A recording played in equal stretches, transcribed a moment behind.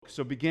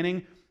So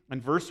beginning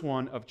in verse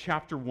 1 of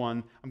chapter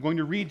 1, I'm going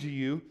to read to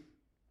you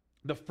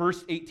the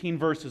first 18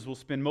 verses. We'll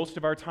spend most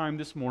of our time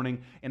this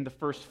morning in the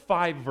first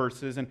 5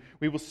 verses, and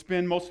we will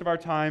spend most of our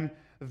time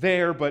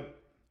there, but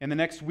in the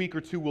next week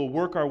or two, we'll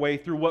work our way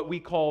through what we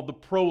call the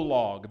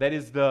prologue. That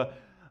is the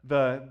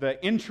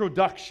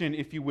introduction,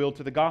 if you will,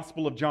 to the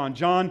Gospel of John.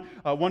 John,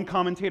 one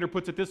commentator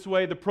puts it this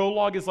way, the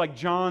prologue is like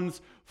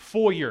John's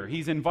foyer.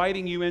 He's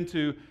inviting you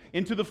into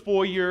the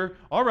foyer.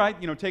 All right,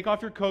 take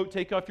off your coat,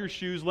 take off your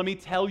shoes. Let me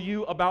tell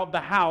you about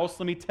the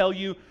house. Let me tell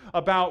you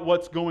about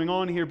what's going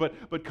on here.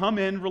 But come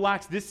in,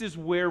 relax. This is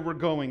where we're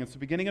going. And so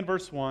beginning in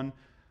verse 1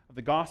 of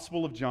the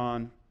Gospel of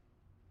John,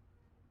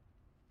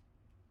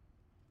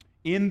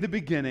 in the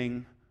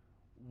beginning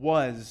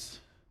was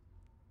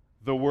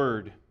the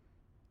Word,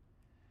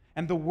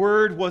 and the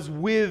Word was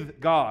with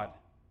God,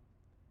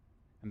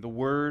 and the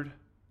Word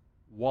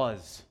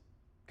was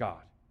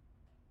God.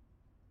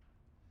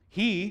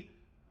 He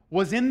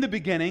was in the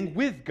beginning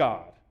with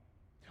God.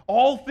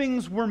 All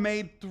things were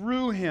made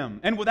through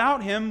Him, and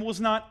without Him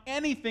was not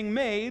anything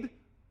made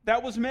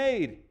that was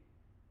made.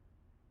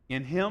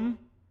 In Him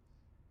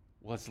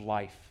was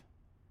life,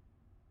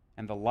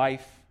 and the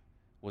life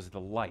was the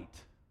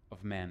light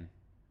of men.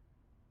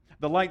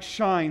 The light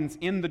shines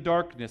in the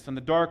darkness, and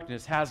the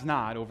darkness has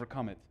not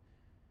overcome it.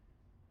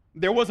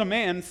 There was a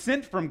man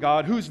sent from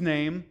God whose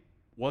name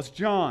was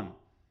John.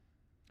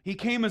 He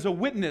came as a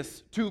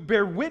witness to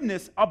bear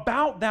witness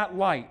about that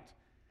light,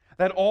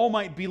 that all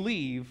might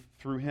believe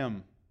through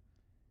him.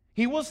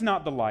 He was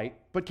not the light,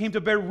 but came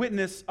to bear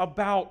witness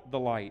about the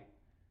light.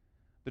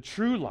 The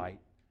true light,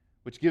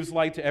 which gives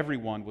light to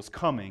everyone, was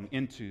coming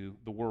into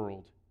the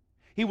world.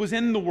 He was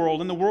in the world,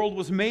 and the world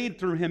was made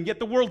through Him, yet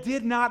the world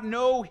did not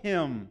know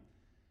Him.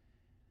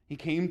 He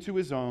came to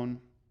His own,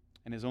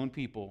 and His own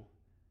people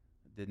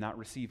did not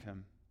receive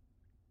Him.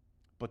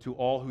 But to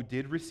all who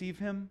did receive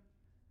Him,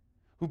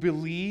 who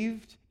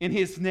believed in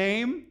His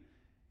name,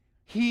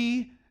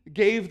 He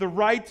gave the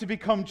right to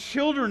become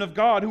children of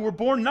God, who were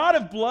born not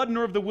of blood,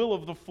 nor of the will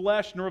of the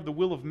flesh, nor of the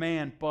will of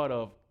man, but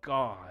of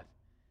God.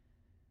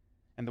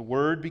 And the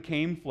Word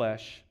became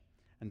flesh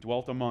and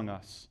dwelt among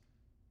us,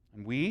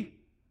 and we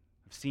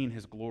seen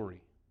His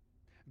glory.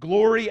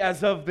 Glory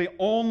as of the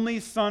only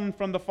Son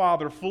from the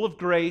Father, full of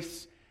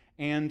grace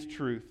and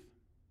truth.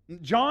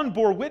 John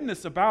bore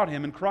witness about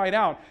Him and cried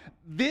out,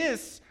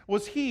 "This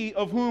was He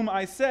of whom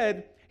I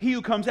said, 'He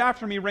who comes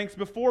after me ranks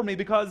before me,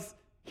 because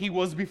He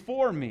was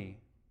before me.'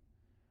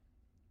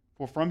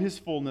 For from His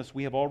fullness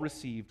we have all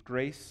received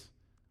grace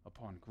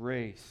upon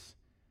grace.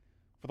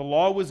 For the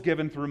law was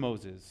given through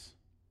Moses.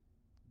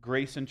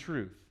 Grace and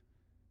truth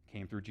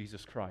came through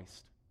Jesus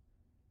Christ."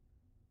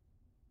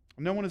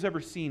 No one has ever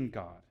seen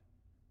God,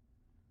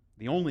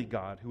 the only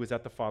God who is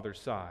at the Father's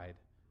side.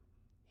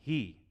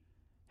 He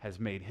has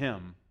made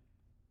Him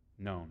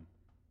known.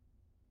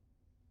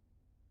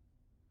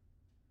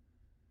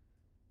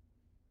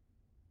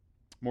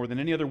 More than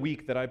any other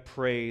week that I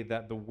pray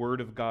that the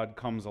Word of God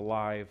comes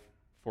alive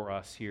for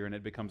us here and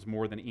it becomes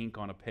more than ink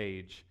on a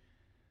page,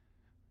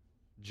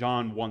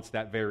 John wants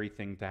that very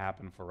thing to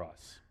happen for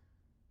us.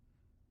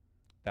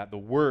 That the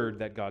Word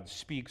that God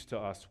speaks to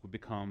us would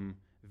become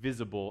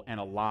visible and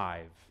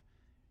alive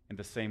in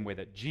the same way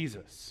that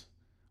Jesus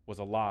was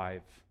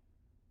alive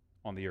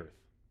on the earth.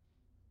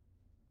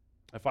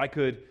 If I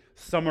could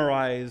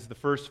summarize the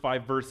first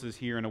 5 verses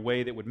here in a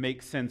way that would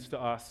make sense to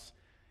us,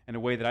 in a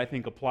way that I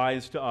think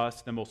applies to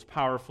us the most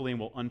powerfully, and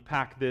we'll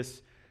unpack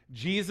this,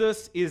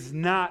 Jesus is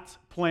not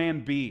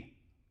plan B.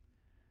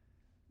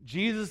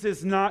 Jesus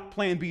is not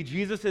plan B.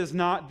 Jesus is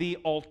not the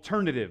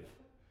alternative.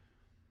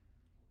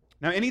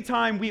 Now,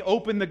 anytime we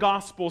open the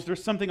Gospels,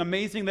 there's something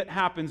amazing that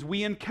happens.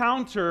 We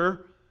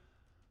encounter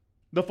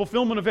the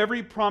fulfillment of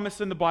every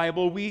promise in the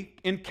Bible. We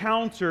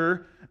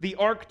encounter the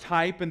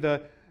archetype and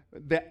the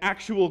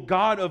actual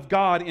God of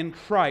God in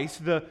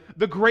Christ, the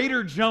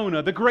greater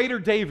Jonah, the greater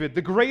David,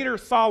 the greater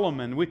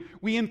Solomon.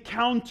 We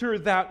encounter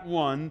that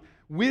one,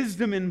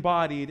 wisdom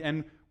embodied,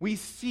 and we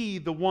see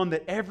the one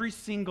that every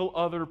single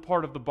other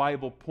part of the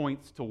Bible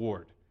points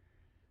toward.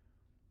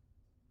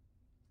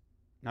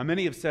 Now,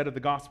 many have said of the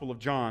Gospel of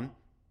John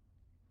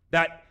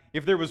that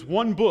if there was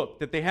one book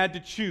that they had to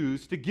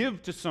choose to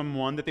give to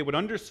someone that they would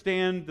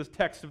understand the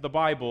text of the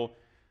Bible,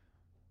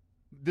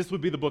 this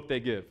would be the book they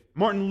give.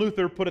 Martin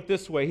Luther put it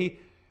this way.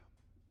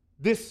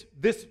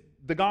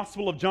 The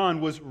Gospel of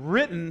John was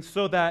written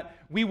so that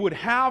we would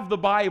have the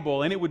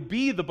Bible and it would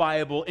be the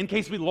Bible in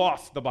case we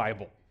lost the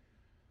Bible.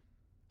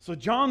 So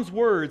John's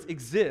words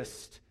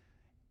exist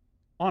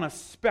on a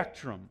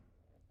spectrum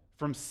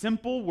from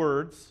simple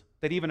words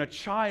that even a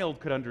child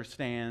could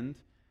understand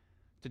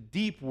to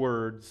deep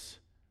words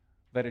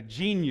that a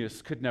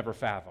genius could never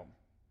fathom.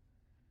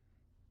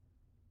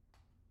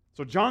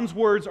 So John's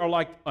words are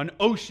like an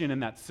ocean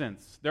in that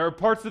sense. There are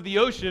parts of the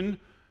ocean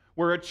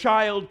where a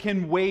child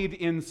can wade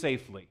in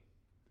safely.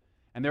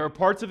 And there are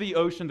parts of the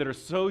ocean that are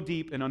so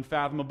deep and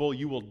unfathomable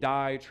you will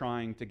die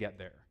trying to get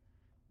there.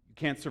 You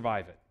can't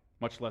survive it,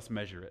 much less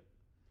measure it.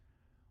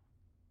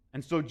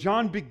 And so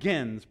John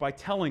begins by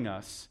telling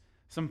us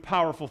some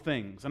powerful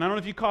things. And I don't know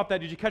if you caught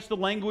that. Did you catch the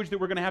language that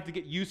we're going to have to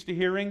get used to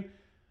hearing?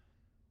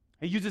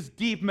 He uses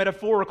deep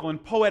metaphorical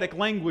and poetic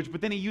language,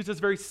 but then he uses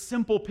very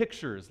simple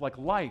pictures like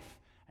life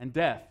and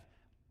death.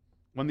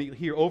 When they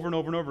hear over and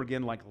over and over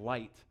again, like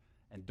light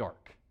and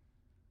dark.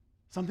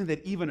 Something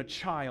that even a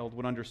child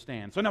would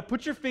understand. So now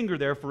put your finger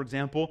there, for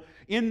example,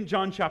 in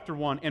John chapter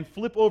 1, and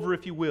flip over,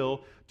 if you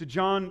will, to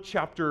John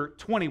chapter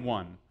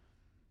 21.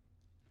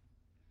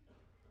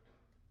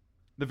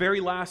 The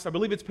very last, I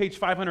believe it's page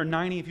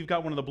 590 if you've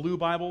got one of the blue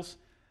Bibles.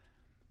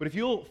 But if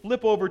you'll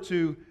flip over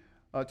to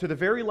the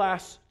very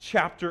last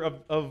chapter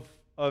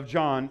of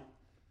John,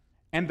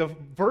 and the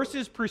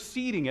verses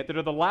preceding it, that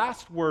are the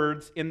last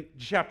words in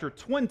chapter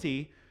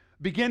 20,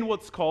 begin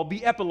what's called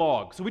the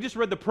epilogue. So we just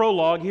read the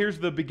prologue, here's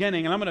the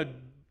beginning, and I'm going to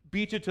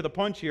beat you to the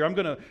punch here. I'm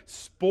going to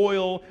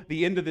spoil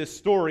the end of this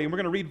story, and we're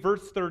going to read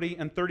verse 30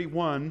 and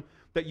 31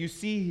 that you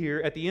see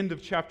here at the end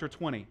of chapter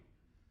 20.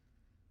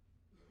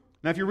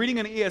 Now, if you're reading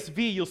an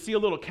ESV, you'll see a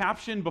little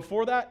caption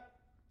before that,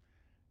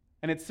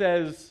 and it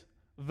says,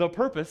 "The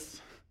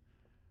purpose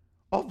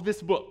of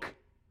this book."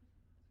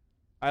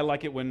 I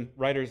like it when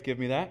writers give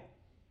me that.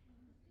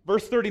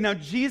 Verse 30, "Now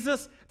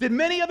Jesus did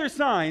many other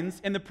signs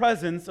in the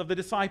presence of the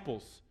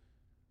disciples,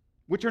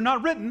 which are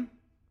not written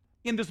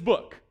in this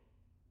book."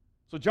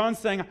 So John's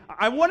saying,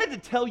 I wanted to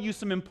tell you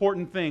some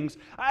important things.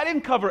 I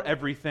didn't cover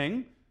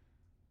everything.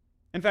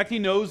 In fact, he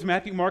knows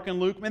Matthew, Mark, and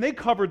Luke, and they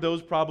covered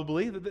those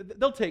probably.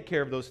 They'll take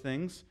care of those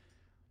things.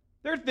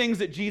 There are things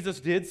that Jesus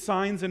did,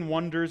 signs and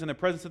wonders in the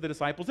presence of the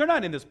disciples. They're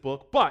not in this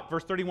book, but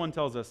verse 31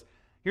 tells us,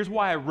 here's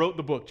why I wrote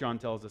the book, John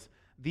tells us.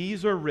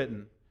 "These are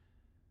written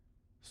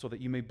so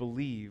that you may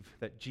believe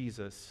that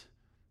Jesus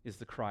is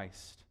the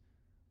Christ,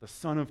 the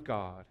Son of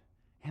God,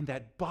 and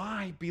that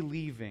by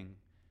believing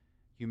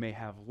you may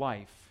have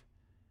life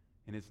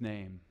in His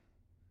name."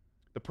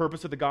 The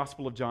purpose of the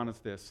Gospel of John is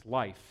this: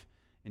 life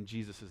in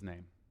Jesus'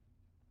 name.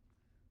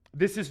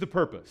 This is the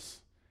purpose.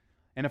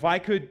 And if I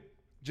could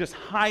just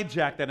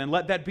hijack that and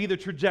let that be the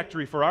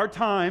trajectory for our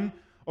time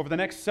over the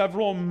next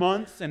several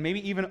months and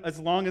maybe even as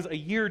long as a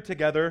year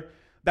together,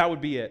 that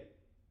would be it.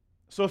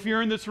 So if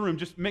you're in this room,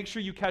 just make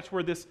sure you catch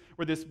where this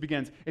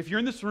begins. If you're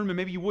in this room and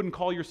maybe you wouldn't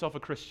call yourself a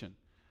Christian,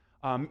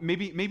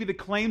 maybe the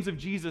claims of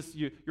Jesus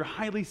you're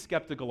highly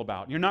skeptical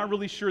about. You're not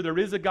really sure there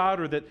is a God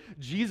or that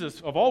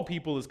Jesus, of all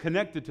people, is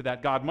connected to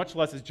that God, much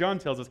less, as John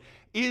tells us,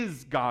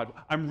 is God.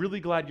 I'm really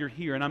glad you're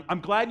here. And I'm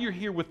glad you're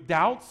here with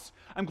doubts.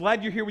 I'm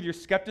glad you're here with your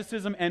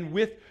skepticism and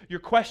with your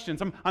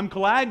questions. I'm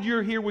glad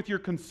you're here with your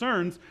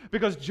concerns,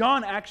 because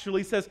John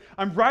actually says,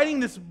 I'm writing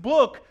this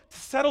book to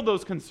settle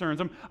those concerns.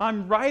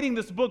 I'm writing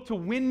this book to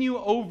win you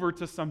over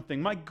to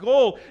something. My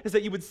goal is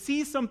that you would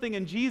see something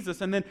in Jesus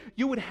and then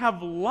you would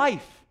have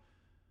life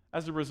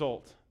as a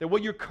result. That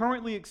what you're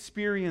currently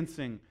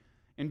experiencing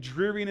in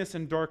dreariness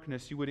and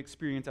darkness, you would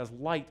experience as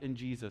light in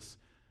Jesus.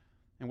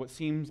 And what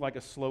seems like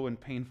a slow and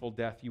painful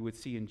death you would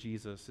see in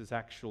Jesus is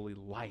actually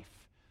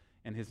life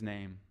in His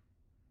name.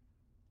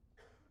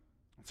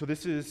 So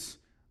this is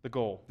the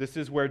goal. This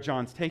is where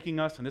John's taking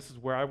us, and this is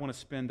where I want to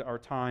spend our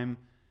time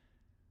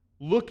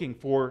looking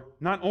for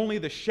not only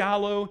the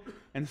shallow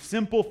and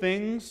simple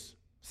things,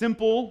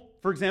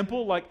 for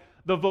example, like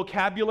the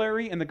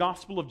vocabulary in the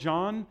Gospel of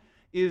John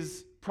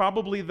is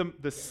probably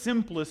the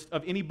simplest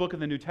of any book in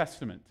the New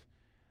Testament.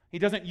 He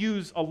doesn't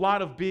use a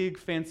lot of big,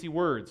 fancy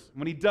words.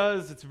 When he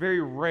does, it's very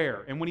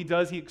rare. And when he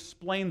does, he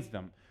explains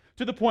them.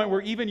 To the point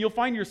where even you'll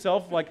find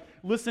yourself like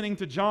listening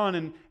to John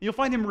and you'll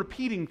find him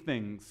repeating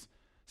things,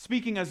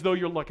 speaking as though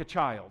you're like a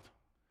child.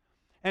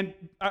 And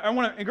I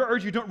want to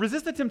urge you, don't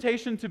resist the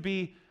temptation to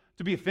be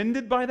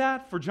offended by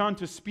that, for John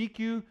to speak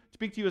to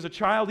you as a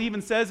child. He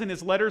even says in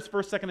his letters,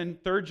 1st, 2nd,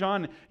 and 3rd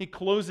John, he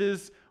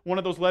closes one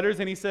of those letters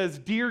and he says,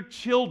 "Dear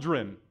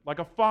children," like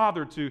a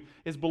father to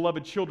his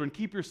beloved children,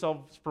 "keep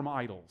yourselves from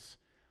idols."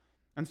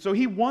 And so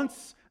he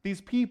wants these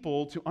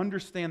people to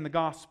understand the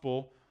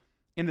gospel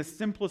in the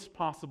simplest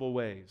possible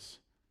ways,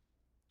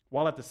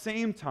 while at the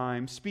same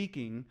time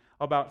speaking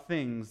about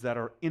things that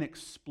are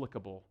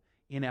inexplicable,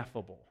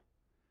 ineffable.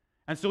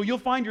 And so you'll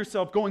find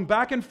yourself going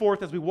back and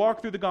forth as we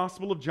walk through the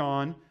Gospel of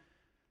John,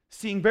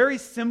 seeing very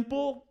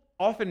simple,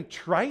 often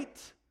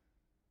trite,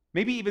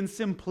 maybe even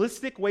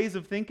simplistic ways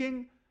of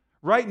thinking,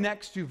 right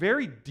next to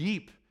very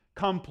deep,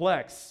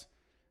 complex,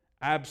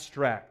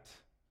 abstract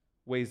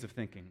ways of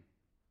thinking.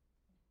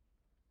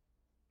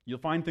 You'll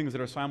find things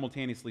that are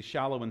simultaneously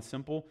shallow and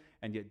simple,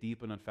 and yet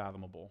deep and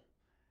unfathomable.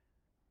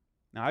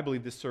 Now, I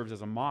believe this serves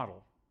as a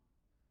model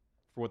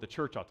for what the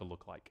church ought to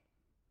look like.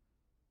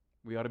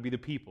 We ought to be the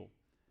people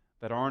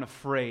that aren't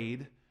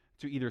afraid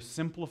to either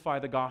simplify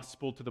the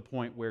gospel to the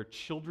point where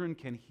children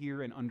can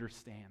hear and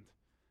understand.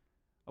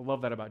 I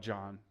love that about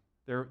John.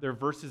 There are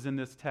verses in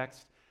this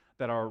text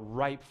that are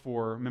ripe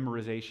for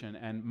memorization,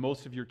 and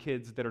most of your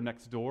kids that are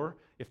next door,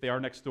 if they are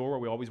next door,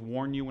 we always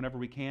warn you whenever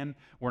we can,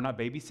 we're not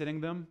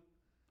babysitting them.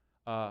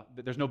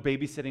 There's no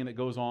babysitting that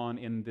goes on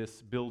in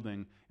this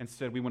building.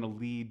 Instead, we want to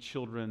lead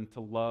children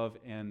to love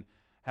and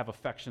have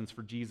affections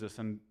for Jesus,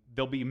 and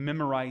they'll be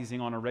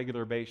memorizing on a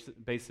regular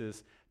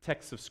basis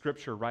texts of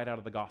Scripture right out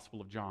of the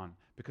Gospel of John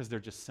because they're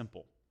just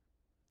simple.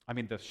 I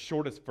mean, the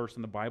shortest verse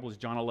in the Bible is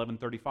John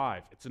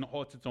 11:35. It's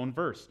its own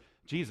verse.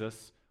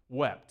 Jesus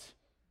wept.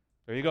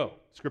 There you go.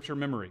 Scripture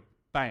memory.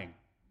 Bang.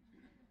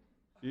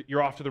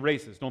 You're off to the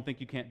races. Don't think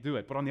you can't do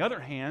it. But on the other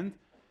hand,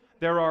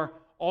 there's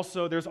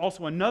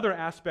also another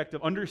aspect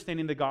of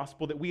understanding the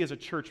gospel that we as a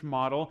church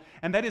model,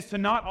 and that is to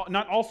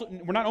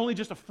we're not only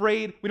just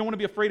afraid, we don't want to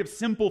be afraid of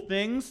simple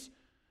things,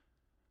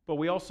 but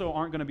we also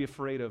aren't going to be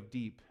afraid of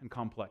deep and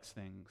complex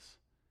things.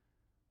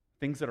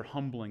 Things that are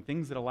humbling,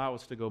 things that allow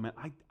us to go, man,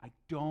 I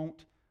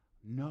don't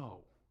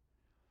know.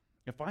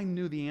 If I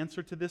knew the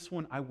answer to this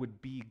one, I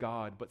would be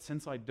God. But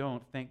since I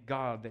don't, thank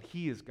God that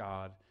He is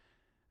God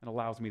and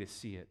allows me to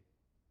see it.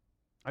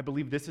 I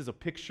believe this is a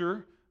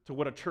picture to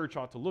what a church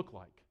ought to look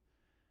like.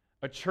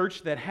 A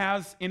church that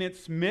has in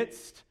its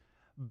midst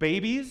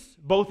babies,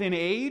 both in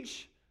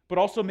age, but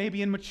also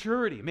maybe in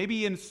maturity,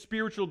 maybe in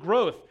spiritual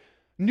growth,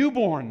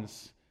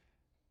 newborns.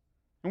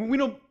 And we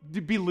don't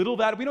belittle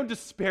that. We don't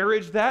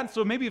disparage that.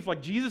 So maybe if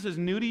like Jesus is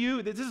new to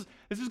you, this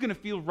is going to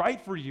feel right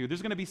for you.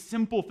 There's going to be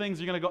simple things.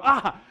 You're going to go,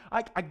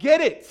 I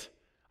get it.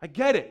 I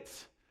get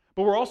it.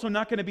 But we're also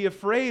not going to be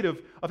afraid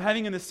of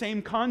having in the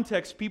same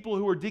context people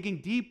who are digging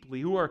deeply,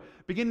 who are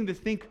beginning to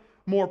think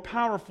more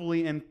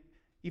powerfully and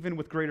even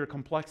with greater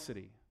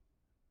complexity.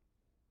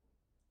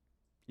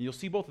 And you'll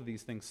see both of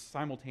these things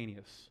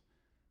simultaneous.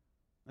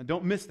 And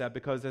don't miss that,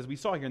 because as we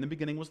saw here, in the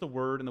beginning was the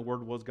Word, and the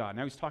Word was God.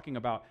 Now he's talking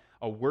about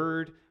a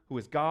Word who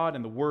is God,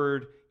 and the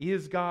Word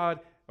is God,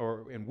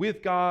 and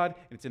with God,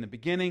 and it's in the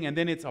beginning, and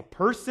then it's a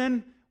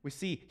person. We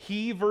see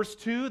He, verse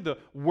 2, the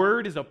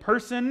Word is a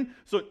person.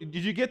 So did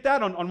you get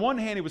that? On one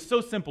hand, it was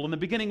so simple. In the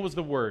beginning was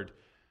the Word.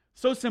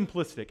 So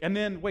simplistic. And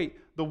then, wait,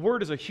 the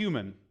Word is a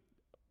human.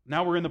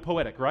 Now we're in the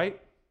poetic,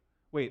 right?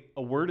 Wait,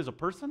 a word is a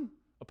person?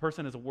 A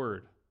person is a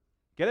word.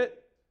 Get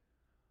it?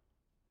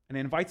 And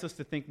it invites us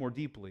to think more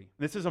deeply.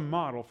 This is a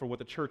model for what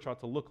the church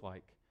ought to look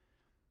like.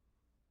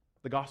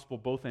 The gospel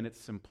both in its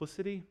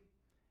simplicity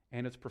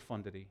and its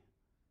profundity.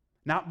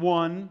 Not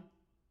one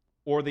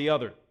or the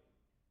other.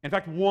 In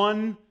fact,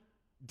 one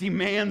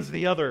demands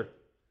the other.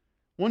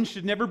 One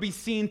should never be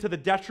seen to the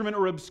detriment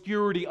or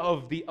obscurity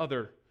of the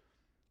other.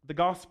 The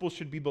gospel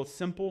should be both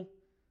simple,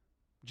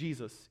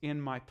 Jesus in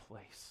my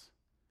place,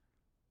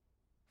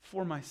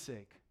 for my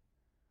sake,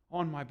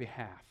 on my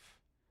behalf,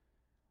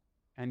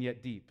 and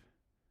yet deep.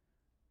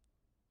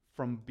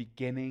 From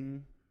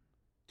beginning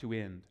to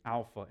end,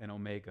 Alpha and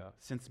Omega.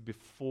 Since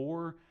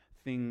before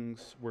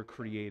things were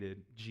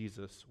created,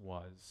 Jesus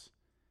was.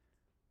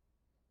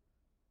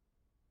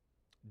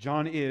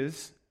 John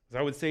is, as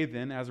I would say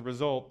then, as a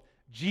result,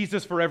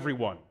 Jesus for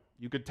everyone.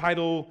 You could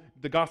title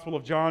the Gospel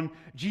of John,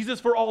 Jesus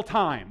for all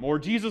time, or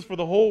Jesus for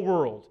the whole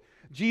world.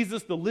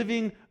 Jesus, the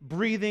living,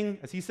 breathing,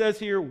 as he says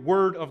here,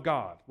 Word of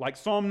God. Like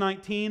Psalm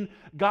 19,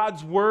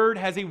 God's Word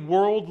has a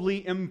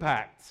worldly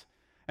impact.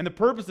 And the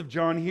purpose of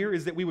John here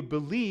is that we would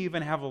believe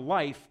and have a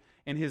life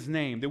in His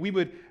name, that we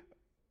would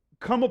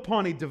come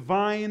upon a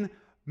divine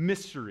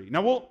mystery.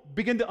 Now we'll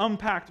begin to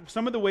unpack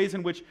some of the ways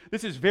in which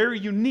this is very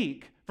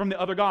unique from the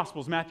other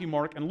Gospels, Matthew,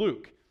 Mark, and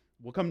Luke.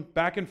 We'll come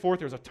back and forth.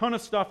 There's a ton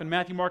of stuff in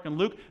Matthew, Mark, and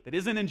Luke that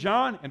isn't in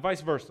John, and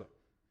vice versa.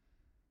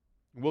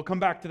 We'll come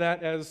back to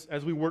that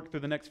as we work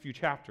through the next few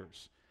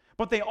chapters.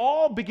 But they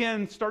all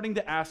begin starting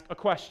to ask a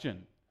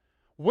question.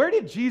 Where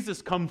did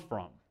Jesus come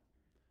from?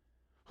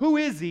 Who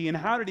is He and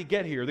how did He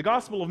get here? The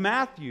Gospel of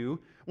Matthew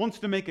wants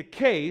to make a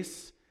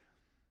case,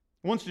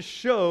 wants to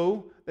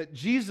show that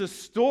Jesus'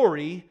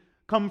 story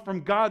came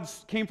from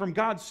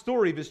God's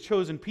story of His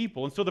chosen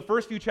people. And so the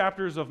first few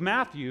chapters of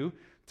Matthew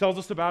tells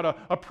us about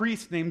a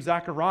priest named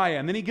Zechariah,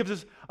 and then he gives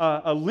us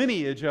a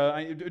lineage.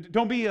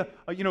 Don't be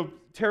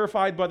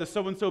terrified by the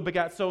so-and-so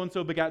begat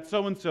so-and-so begat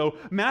so-and-so.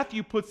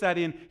 Matthew puts that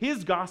in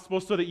his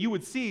gospel so that you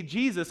would see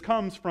Jesus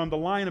comes from the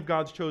line of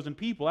God's chosen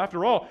people.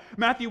 After all,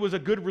 Matthew was a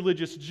good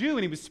religious Jew,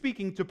 and he was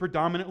speaking to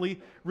predominantly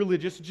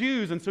religious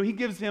Jews, and so he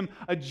gives him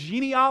a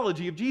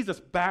genealogy of Jesus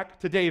back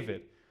to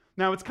David.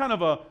 Now, it's kind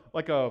of a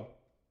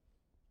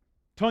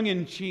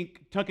tongue-in-cheek,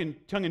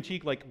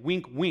 like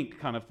wink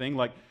kind of thing,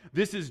 like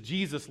this is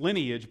Jesus'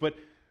 lineage. But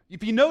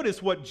if you notice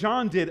what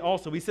John did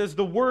also, he says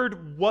the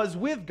Word was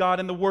with God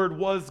and the Word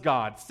was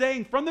God,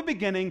 saying from the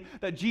beginning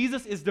that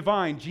Jesus is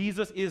divine,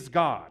 Jesus is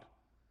God.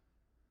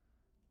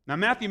 Now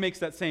Matthew makes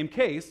that same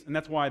case, and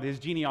that's why his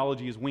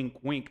genealogy is wink,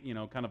 wink,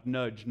 kind of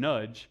nudge,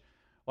 nudge.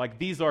 Like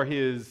these are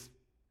his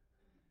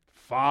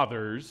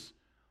fathers.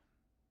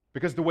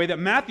 Because the way that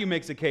Matthew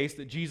makes a case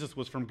that Jesus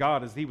was from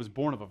God is he was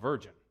born of a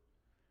virgin.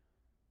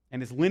 And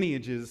his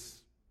lineage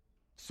is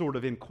sort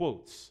of in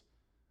quotes,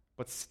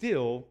 but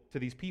still to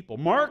these people.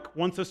 Mark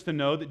wants us to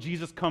know that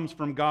Jesus comes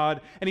from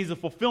God, and he's a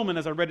fulfillment,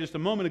 as I read just a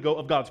moment ago,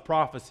 of God's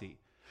prophecy.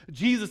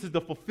 Jesus is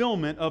the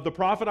fulfillment of the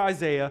prophet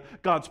Isaiah,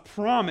 God's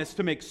promise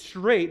to make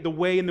straight the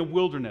way in the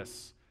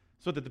wilderness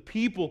so that the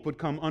people would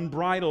come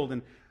unbridled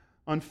and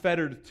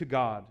unfettered to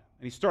God.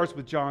 And he starts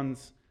with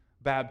John's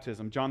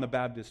baptism. John the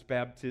Baptist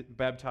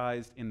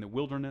baptized in the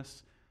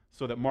wilderness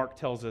so that Mark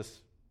tells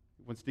us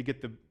he wants to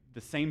get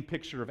the same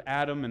picture of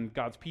Adam and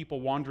God's people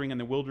wandering in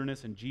the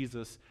wilderness, and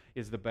Jesus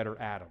is the better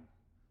Adam.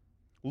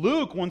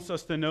 Luke wants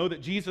us to know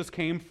that Jesus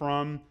came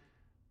from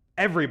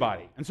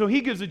everybody. And so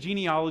he gives a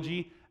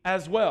genealogy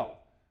as well.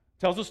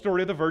 Tells the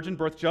story of the virgin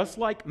birth just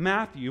like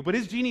Matthew, but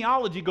his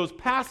genealogy goes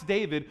past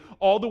David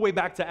all the way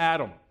back to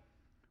Adam.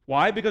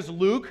 Why? Because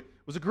Luke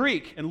was a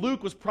Greek, and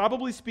Luke was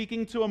probably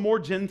speaking to a more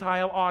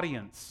Gentile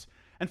audience.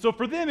 And so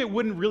for them, it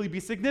wouldn't really be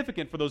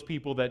significant for those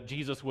people that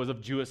Jesus was of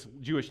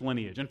Jewish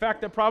lineage. In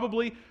fact, that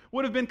probably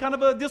would have been kind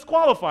of a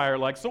disqualifier,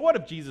 like, so what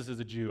if Jesus is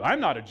a Jew? I'm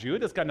not a Jew.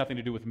 That's got nothing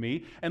to do with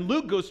me. And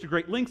Luke goes to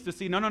great lengths to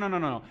see,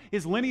 no.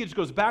 His lineage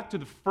goes back to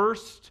the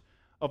first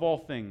of all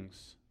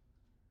things.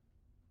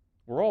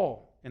 We're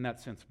all, in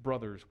that sense,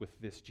 brothers with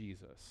this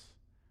Jesus.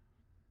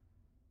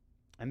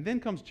 And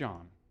then comes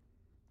John.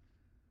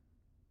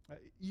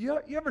 You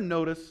ever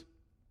notice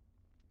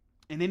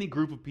in any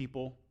group of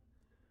people,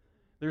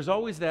 there's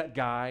always that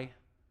guy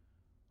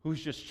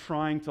who's just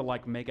trying to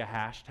make a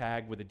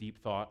hashtag with a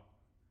deep thought?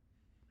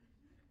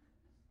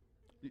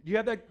 Do you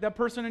have that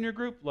person in your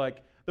group?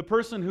 Like the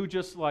person who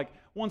just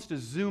wants to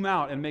zoom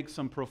out and make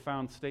some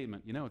profound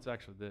statement. It's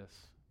actually this.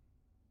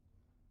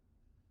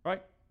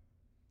 Right?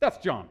 That's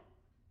John.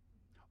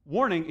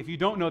 Warning, if you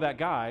don't know that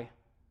guy,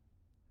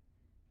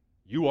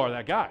 you are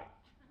that guy.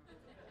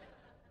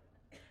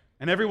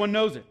 And everyone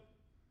knows it.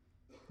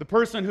 The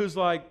person who's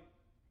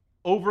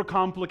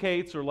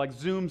overcomplicates or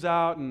zooms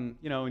out and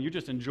and you're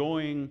just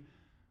enjoying,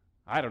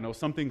 I don't know,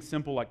 something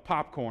simple like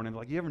popcorn,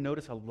 and you ever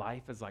notice how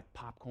life is like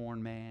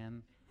popcorn,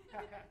 man?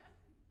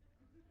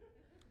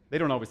 They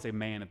don't always say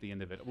man at the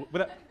end of it.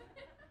 But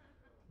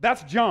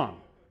that's John.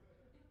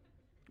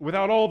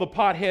 Without all the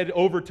pothead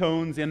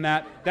overtones in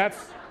that, that's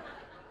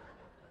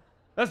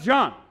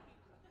John.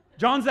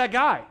 John's that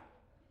guy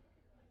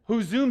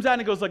who zooms out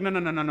and goes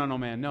no,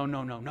 man,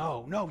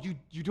 no,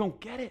 you don't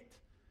get it.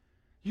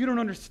 You don't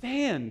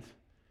understand.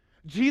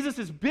 Jesus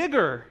is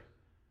bigger.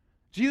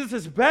 Jesus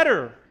is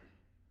better.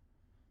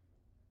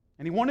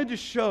 And he wanted to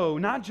show,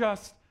 not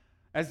just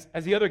as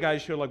the other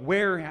guys show,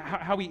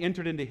 how he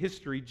entered into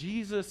history.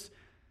 Jesus,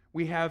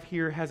 we have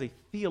here, has a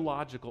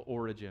theological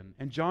origin.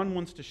 And John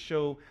wants to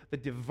show the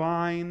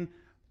divine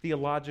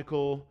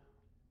theological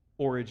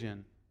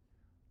origin.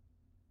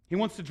 He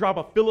wants to drop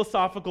a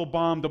philosophical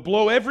bomb to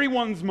blow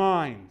everyone's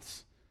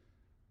minds.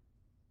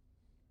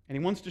 And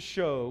he wants to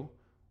show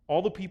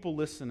all the people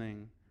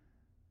listening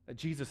that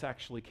Jesus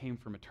actually came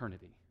from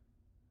eternity.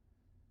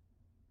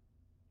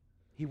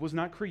 He was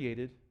not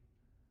created.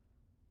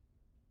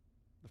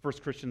 The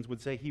first Christians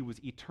would say he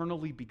was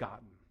eternally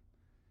begotten.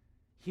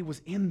 He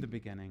was in the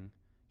beginning.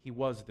 He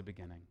was the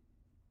beginning.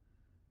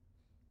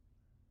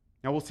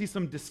 Now we'll see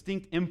some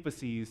distinct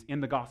emphases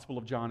in the Gospel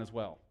of John as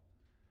well.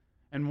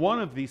 And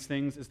one of these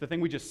things is the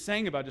thing we just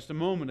sang about just a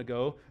moment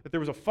ago, that there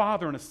was a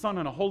Father and a Son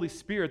and a Holy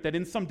Spirit, that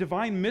in some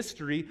divine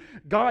mystery,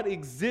 God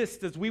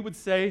exists, as we would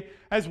say,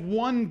 as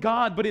one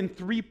God, but in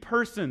three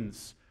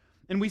persons.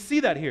 And we see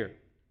that here.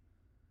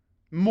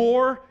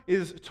 More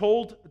is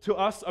told to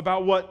us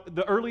about what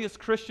the earliest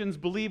Christians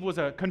believed was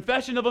a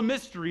confession of a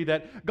mystery,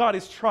 that God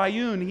is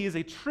triune, He is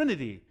a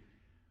Trinity.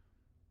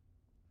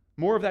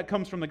 More of that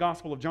comes from the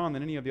Gospel of John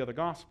than any of the other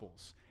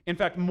Gospels. In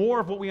fact, more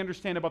of what we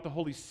understand about the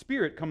Holy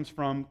Spirit comes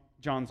from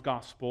John's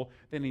Gospel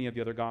than any of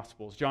the other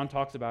Gospels. John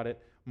talks about it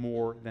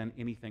more than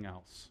anything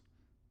else.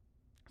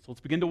 So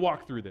let's begin to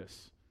walk through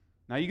this.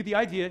 Now you get the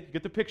idea, you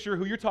get the picture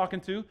who you're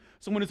talking to,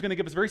 someone who's going to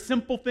give us very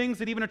simple things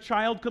that even a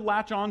child could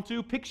latch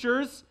onto,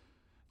 pictures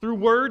through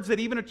words that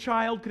even a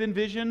child could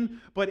envision,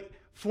 but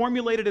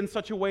formulated in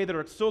such a way that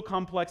are so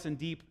complex and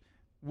deep,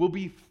 we'll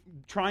be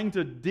trying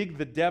to dig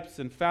the depths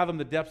and fathom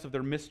the depths of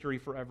their mystery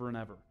forever and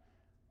ever.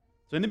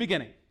 So in the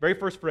beginning, very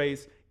first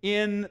phrase,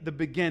 in the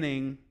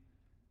beginning,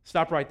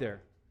 stop right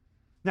there.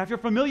 Now if you're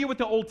familiar with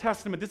the Old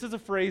Testament, this is a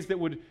phrase that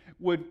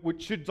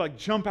should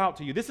jump out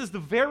to you. This is the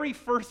very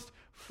first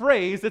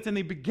phrase that's in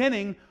the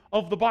beginning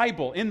of the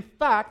Bible. In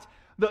fact,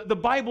 the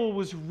Bible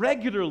was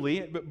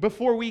regularly,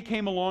 before we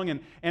came along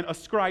and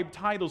ascribed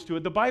titles to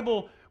it, the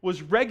Bible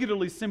was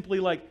regularly simply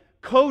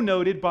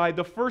connoted by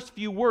the first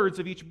few words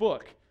of each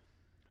book.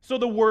 So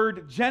the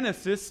word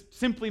Genesis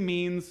simply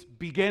means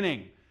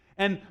beginning.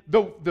 And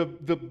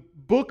the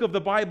book of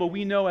the Bible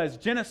we know as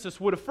Genesis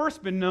would have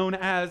first been known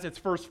as its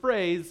first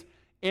phrase,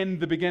 in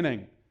the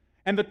beginning.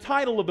 And the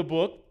title of the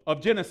book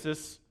of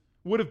Genesis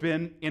would have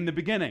been In the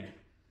Beginning.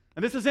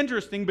 And this is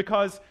interesting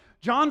because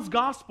John's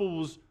gospel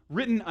was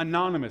written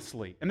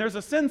anonymously. And there's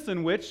a sense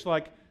in which,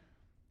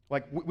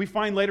 we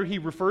find later he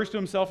refers to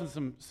himself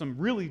in some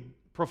really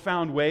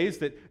profound ways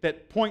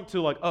that point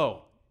to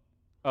oh,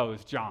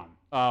 it's John.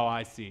 Oh,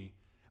 I see.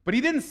 But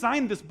he didn't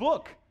sign this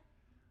book.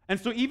 And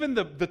so even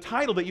the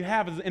title that you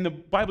have in the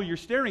Bible you're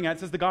staring at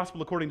says the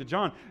Gospel according to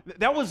John.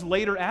 That was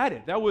later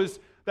added. That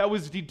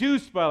was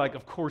deduced by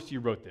of course you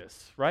wrote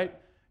this, right?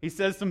 He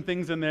says some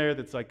things in there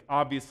that's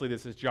obviously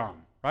this is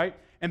John, right?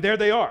 And there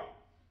they are.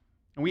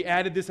 And we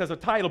added this as a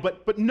title.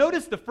 But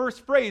notice the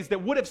first phrase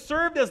that would have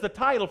served as the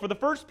title for the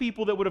first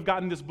people that would have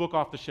gotten this book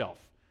off the shelf.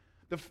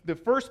 the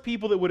first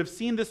people that would have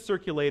seen this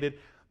circulated,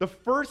 the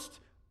first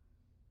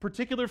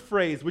particular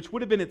phrase, which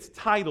would have been its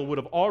title, would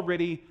have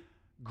already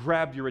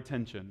grabbed your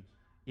attention.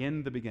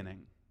 In the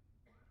beginning.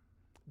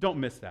 Don't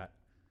miss that.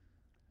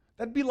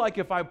 That'd be like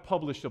if I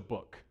published a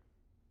book,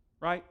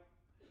 right?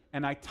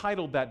 And I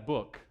titled that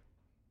book,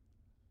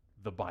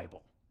 The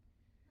Bible.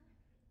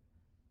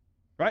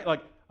 Right?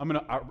 Like,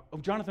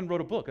 Jonathan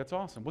wrote a book. That's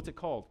awesome. What's it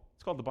called?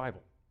 It's called The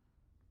Bible.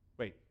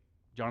 Wait,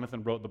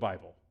 Jonathan wrote the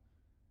Bible.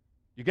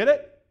 You get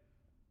it?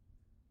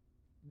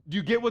 Do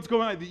you get what's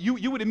going on?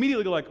 You would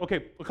immediately go like,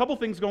 okay, a couple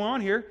things going on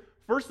here.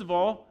 First of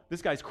all,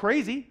 this guy's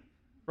crazy,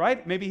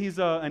 right? Maybe he's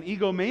an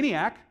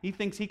egomaniac. He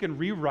thinks he can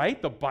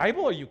rewrite the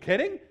Bible. Are you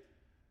kidding?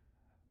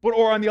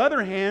 Or on the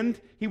other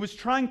hand, he was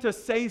trying to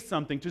say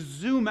something, to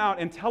zoom out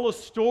and tell a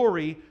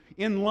story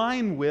in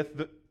line with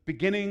the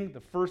beginning,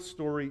 the first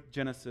story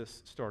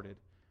Genesis started.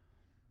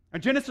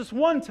 And Genesis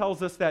 1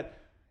 tells us that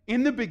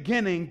in the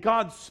beginning,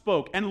 God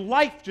spoke, and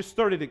life just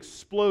started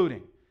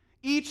exploding.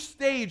 Each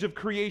stage of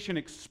creation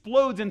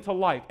explodes into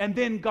life, and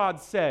then God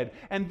said,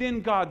 and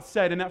then God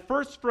said. And that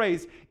first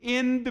phrase,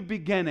 in the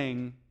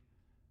beginning,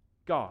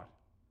 God.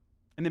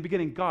 In the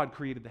beginning, God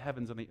created the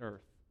heavens and the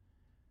earth.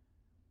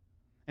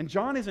 And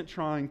John isn't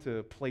trying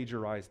to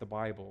plagiarize the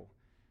Bible.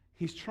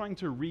 He's trying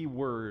to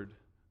reword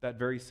that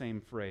very same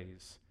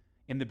phrase.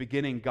 In the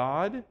beginning,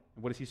 God. And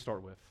what does he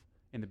start with?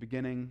 In the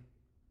beginning,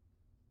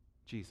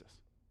 Jesus.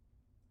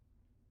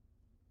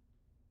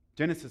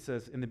 Genesis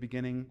says, in the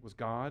beginning was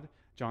God.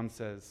 John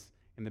says,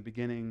 in the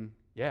beginning,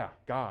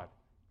 God,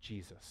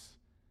 Jesus.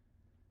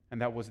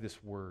 And that was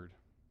this word.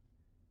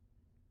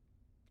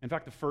 In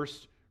fact, the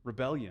first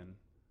rebellion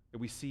that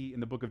we see in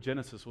the book of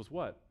Genesis was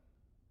what?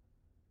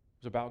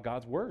 It was about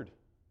God's word.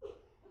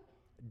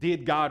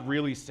 Did God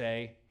really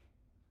say?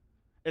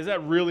 Is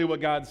that really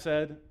what God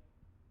said?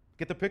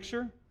 Get the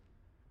picture?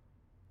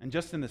 And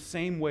just in the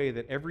same way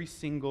that every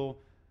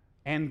single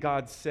and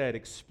God said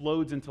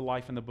explodes into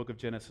life in the book of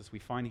Genesis, we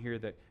find here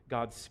that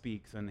God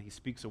speaks, and he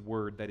speaks a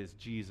word that is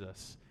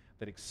Jesus,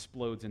 that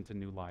explodes into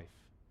new life.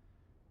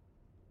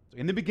 So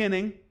in the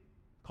beginning,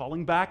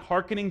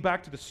 hearkening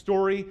back to the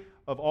story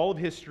of all of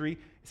history,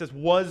 it says,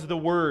 was the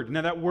Word.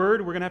 Now that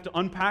word we're going to have to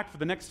unpack for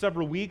the next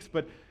several weeks,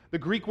 but the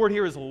Greek word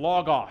here is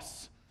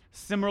logos,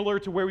 similar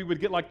to where we would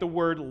get like the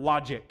word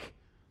logic.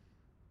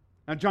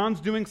 Now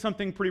John's doing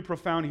something pretty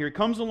profound here. He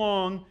comes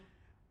along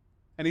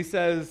and he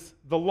says,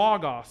 the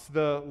logos,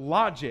 the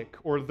logic,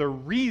 or the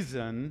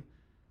reason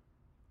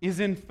is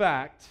in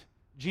fact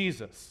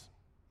Jesus.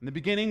 In the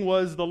beginning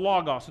was the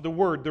logos, or the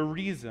word, the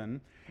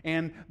reason,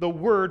 and the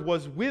Word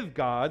was with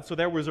God, so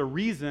there was a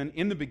reason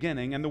in the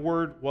beginning, and the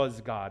Word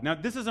was God. Now,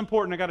 this is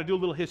important. I got to do a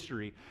little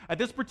history. At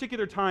this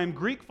particular time,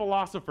 Greek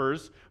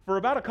philosophers, for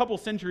about a couple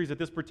centuries at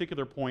this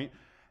particular point,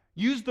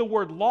 used the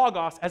word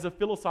logos as a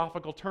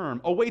philosophical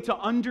term, a way to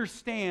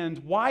understand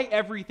why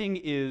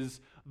everything is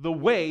the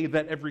way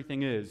that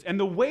everything is. And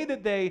the way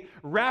that they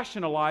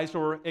rationalized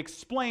or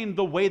explained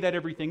the way that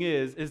everything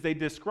is they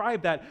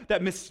describe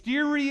that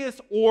mysterious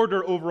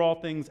order over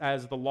all things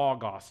as the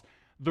logos,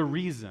 the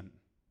reason.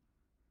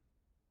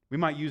 We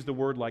might use the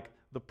word like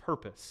the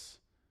purpose.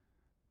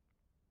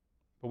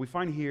 But we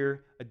find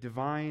here a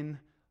divine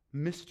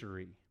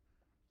mystery.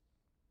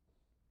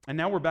 And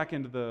now we're back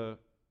into the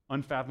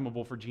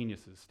unfathomable for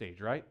geniuses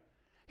stage, right?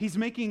 He's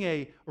making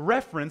a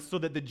reference so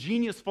that the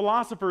genius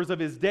philosophers of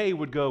his day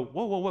would go,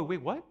 whoa,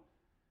 wait, what?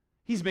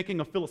 He's making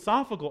a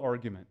philosophical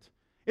argument.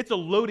 It's a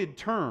loaded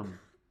term.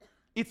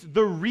 It's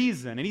the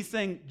reason. And he's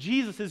saying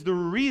Jesus is the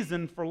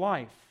reason for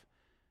life.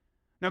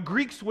 Now,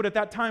 Greeks would at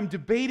that time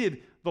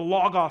debated the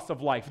logos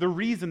of life, the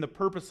reason, the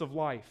purpose of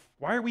life.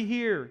 Why are we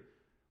here?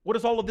 What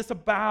is all of this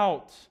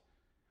about?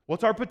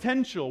 What's our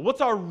potential? What's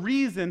our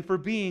reason for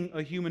being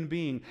a human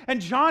being? And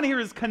John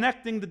here is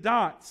connecting the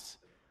dots.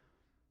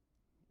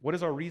 What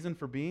is our reason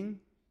for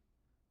being?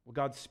 Well,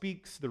 God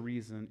speaks the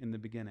reason in the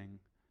beginning.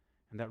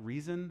 And that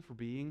reason for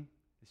being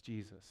is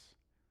Jesus.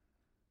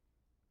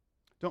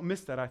 Don't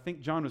miss that. I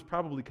think John was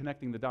probably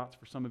connecting the dots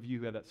for some of you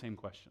who had that same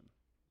question.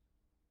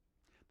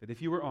 That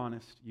if you were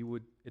honest, you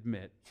would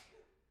admit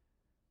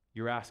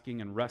you're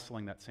asking and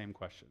wrestling that same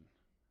question.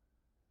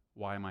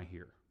 Why am I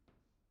here?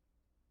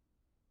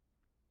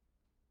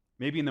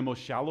 Maybe in the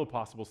most shallow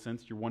possible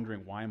sense, you're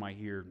wondering, why am I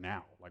here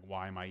now? Like,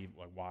 why am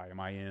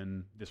I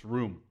in this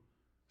room,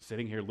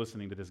 sitting here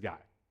listening to this guy?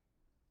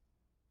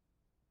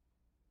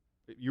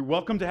 You're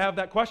welcome to have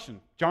that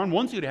question. John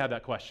wants you to have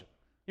that question.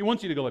 He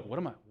wants you to go like, what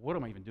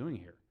am I even doing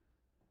here?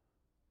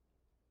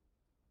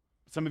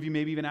 Some of you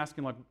may be even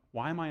asking, like,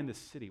 why am I in this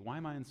city? Why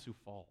am I in Sioux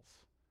Falls?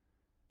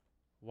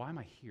 Why am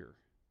I here?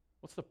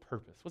 What's the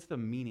purpose? What's the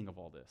meaning of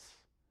all this?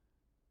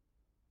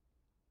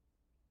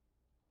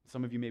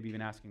 Some of you may be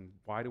even asking,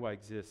 why do I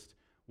exist?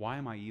 Why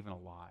am I even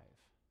alive?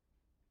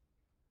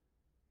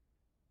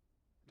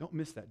 Don't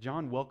miss that.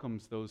 John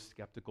welcomes those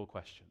skeptical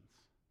questions.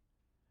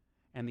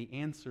 And the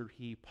answer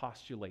he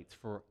postulates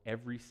for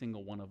every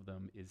single one of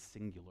them is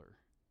singular.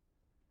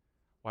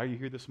 Why are you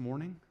here this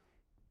morning?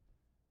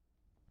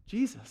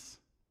 Jesus.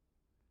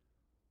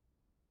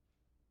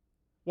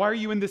 Why are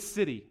you in this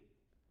city?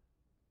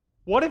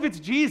 What if it's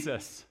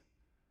Jesus?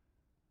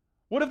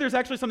 What if there's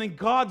actually something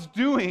God's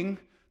doing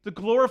to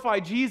glorify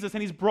Jesus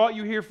and he's brought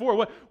you here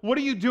for? What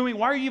are you doing?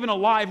 Why are you even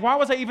alive? Why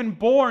was I even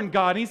born,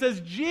 God? And he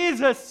says,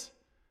 Jesus.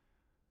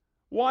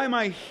 Why am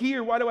I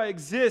here? Why do I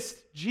exist?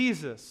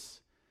 Jesus.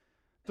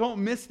 Don't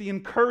miss the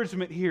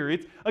encouragement here.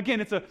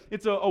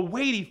 It's a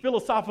weighty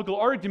philosophical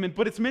argument,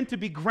 but it's meant to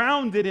be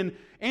grounded in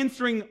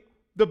answering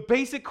the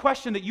basic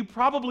question that you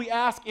probably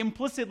ask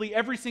implicitly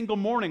every single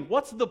morning.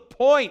 What's the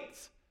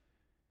point?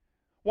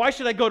 Why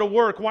should I go to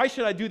work? Why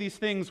should I do these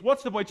things?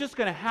 What's the point? It's just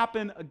going to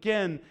happen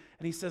again.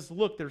 And he says,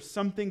 look, there's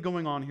something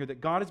going on here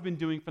that God has been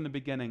doing from the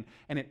beginning,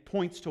 and it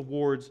points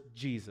towards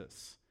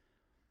Jesus.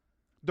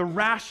 The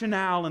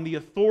rationale and the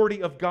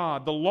authority of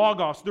God, the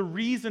logos, the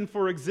reason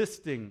for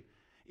existing,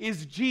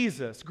 is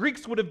Jesus.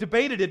 Greeks would have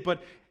debated it,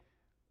 but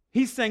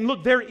he's saying,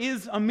 look, there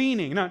is a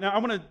meaning. Now I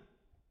want to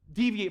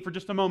deviate for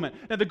just a moment.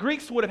 Now, the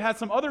Greeks would have had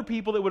some other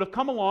people that would have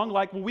come along,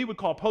 like what we would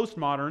call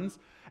postmoderns,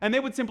 and they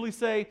would simply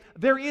say,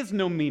 there is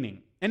no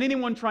meaning. And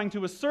anyone trying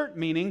to assert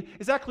meaning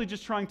is actually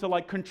just trying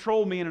to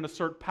control me and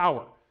assert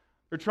power.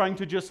 They're trying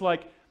to just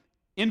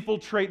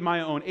infiltrate my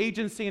own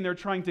agency, and they're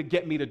trying to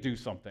get me to do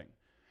something.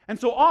 And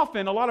so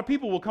often, a lot of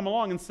people will come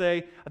along and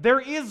say, there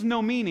is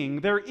no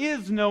meaning, there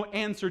is no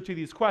answer to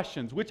these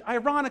questions, which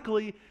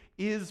ironically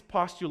is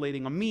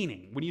postulating a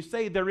meaning. When you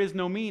say there is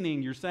no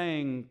meaning, you're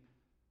saying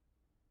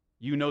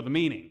you know the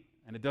meaning,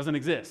 and it doesn't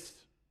exist.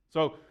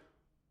 So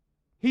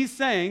he's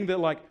saying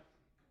that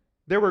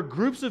there were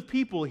groups of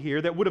people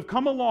here that would have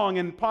come along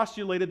and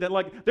postulated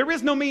that there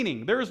is no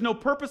meaning, there is no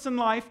purpose in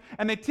life,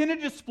 and they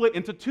tended to split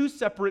into two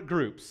separate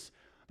groups.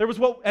 There was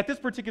at this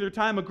particular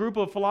time, a group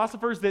of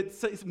philosophers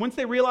that once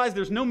they realized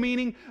there's no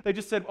meaning, they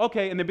just said,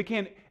 okay, and they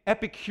became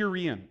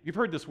Epicurean. You've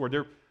heard this word.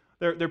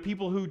 They're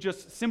people who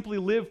just simply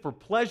live for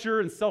pleasure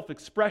and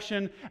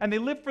self-expression, and they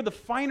live for the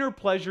finer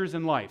pleasures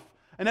in life.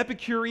 An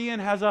Epicurean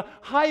has a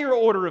higher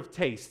order of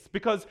tastes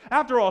because,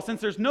 after all,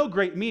 since there's no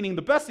great meaning,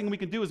 the best thing we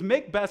can do is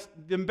make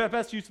the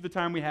best use of the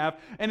time we have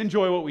and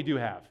enjoy what we do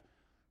have.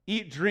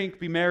 Eat, drink,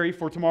 be merry,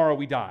 for tomorrow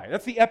we die.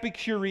 That's the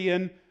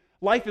Epicurean.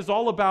 Life is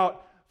all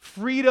about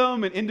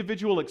freedom and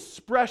individual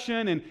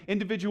expression and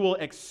individual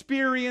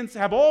experience,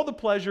 have all the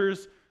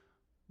pleasures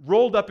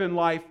rolled up in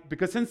life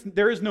because since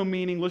there is no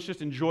meaning, let's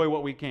just enjoy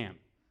what we can.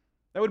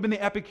 That would have been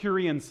the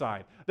Epicurean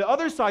side. The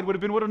other side would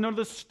have been known as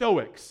the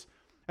Stoics.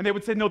 And they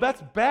would say, no,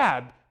 that's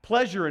bad.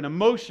 Pleasure and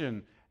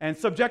emotion and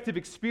subjective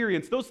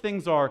experience, those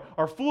things are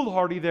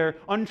foolhardy, they're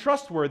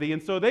untrustworthy.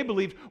 And so they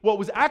believed what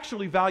was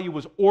actually value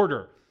was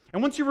order.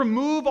 And once you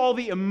remove all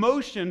the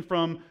emotion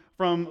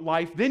from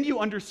life, then you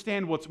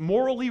understand what's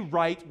morally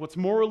right, what's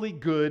morally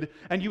good,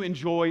 and you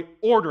enjoy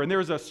order. And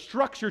there is a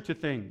structure to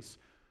things.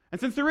 And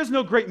since there is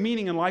no great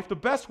meaning in life, the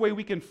best way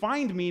we can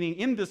find meaning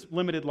in this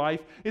limited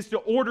life is to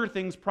order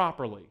things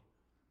properly.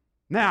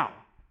 Now,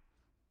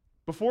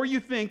 before you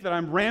think that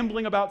I'm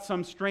rambling about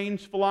some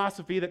strange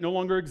philosophy that no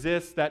longer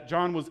exists that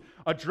John was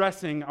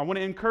addressing, I want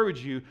to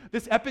encourage you.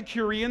 This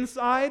Epicurean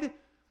side,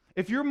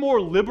 if you're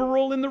more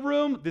liberal in the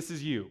room, this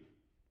is you.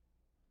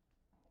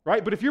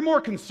 Right? But if you're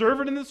more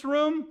conservative in this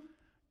room,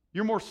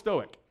 you're more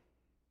stoic.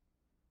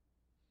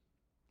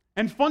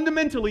 And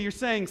fundamentally, you're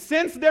saying,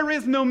 since there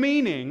is no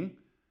meaning,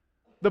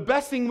 the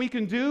best thing we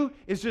can do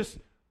is just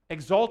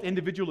exalt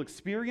individual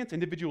experience,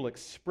 individual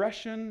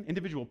expression,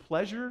 individual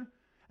pleasure.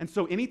 And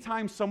so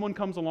anytime someone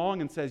comes along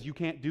and says, you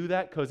can't do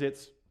that because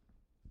it's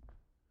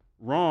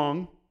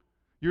wrong,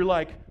 you're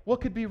like,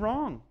 what could be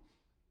wrong?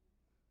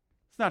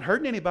 It's not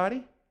hurting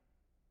anybody.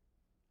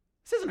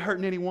 This isn't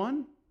hurting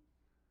anyone.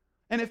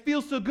 And it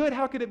feels so good,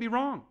 how could it be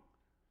wrong?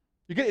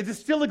 It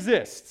still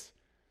exists.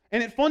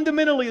 And it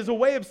fundamentally is a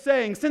way of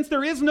saying, since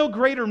there is no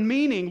greater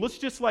meaning, let's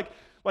just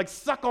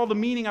suck all the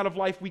meaning out of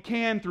life we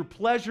can through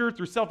pleasure,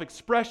 through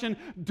self-expression.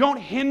 Don't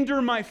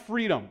hinder my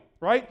freedom,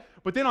 right?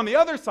 But then on the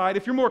other side,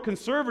 if you're more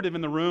conservative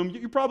in the room,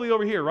 you're probably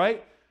over here,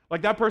 right?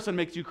 That person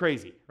makes you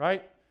crazy,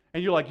 right?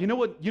 And you're like, you know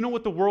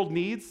what the world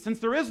needs? Since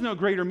there is no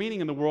greater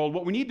meaning in the world,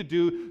 what we need to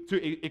do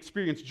to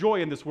experience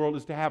joy in this world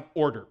is to have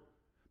order.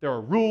 There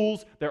are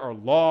rules, there are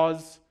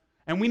laws,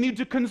 and we need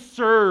to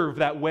conserve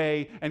that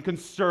way and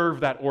conserve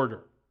that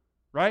order,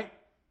 right?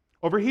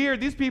 Over here,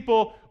 these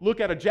people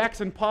look at a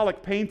Jackson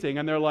Pollock painting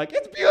and they're like,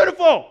 it's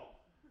beautiful,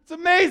 it's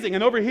amazing.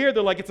 And over here,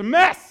 they're like, it's a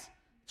mess,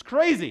 it's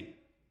crazy.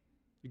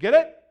 You get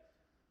it?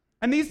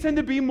 And these tend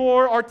to be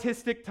more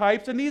artistic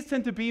types, and these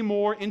tend to be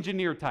more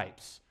engineer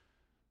types,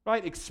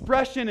 right?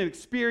 Expression and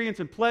experience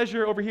and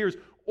pleasure. Over here is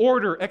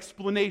order,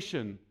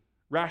 explanation,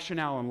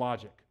 rationale, and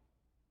logic.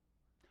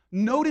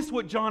 Notice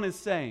what John is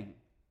saying.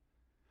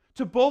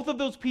 To both of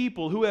those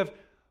people who have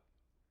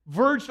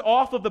verged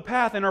off of the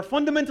path and are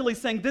fundamentally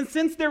saying, then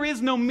since there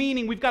is no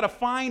meaning, we've got to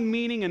find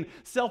meaning in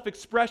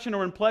self-expression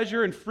or in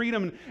pleasure and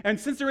freedom. And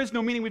since there is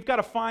no meaning, we've got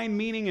to find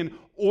meaning in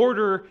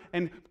order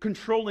and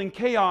controlling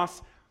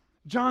chaos.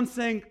 John's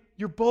saying,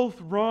 you're both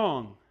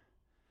wrong.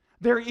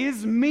 There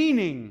is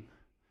meaning.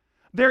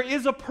 There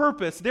is a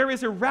purpose. There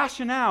is a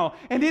rationale.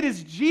 And it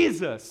is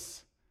Jesus.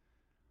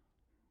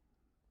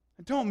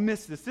 Don't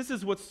miss this. This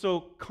is what's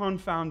so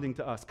confounding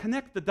to us.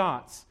 Connect the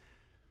dots.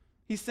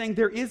 He's saying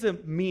there is a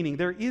meaning,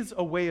 there is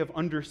a way of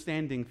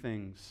understanding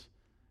things.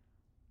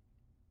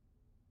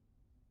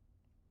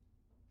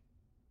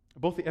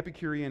 Both the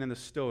Epicurean and the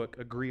Stoic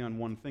agree on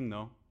one thing,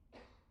 though.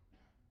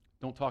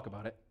 Don't talk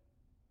about it.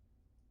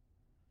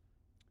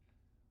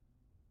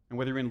 And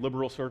whether you're in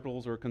liberal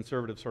circles or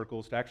conservative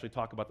circles, to actually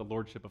talk about the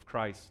lordship of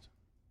Christ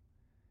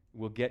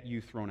will get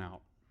you thrown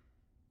out.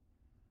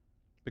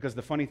 Because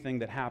the funny thing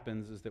that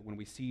happens is that when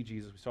we see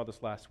Jesus, we saw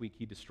this last week,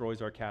 he destroys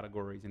our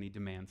categories and he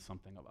demands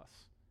something of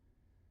us.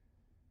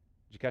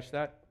 Did you catch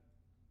that?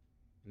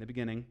 In the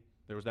beginning,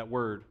 there was that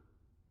word,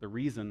 the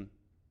reason,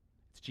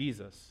 it's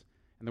Jesus.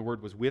 And the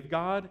Word was with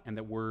God, and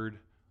the Word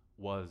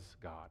was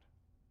God.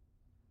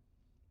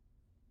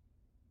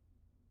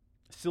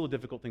 Still a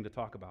difficult thing to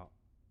talk about.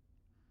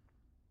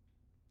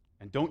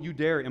 And don't you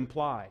dare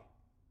imply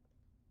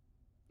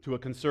to a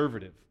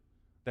conservative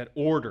that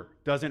order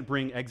doesn't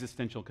bring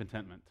existential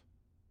contentment.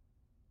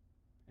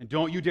 And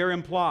don't you dare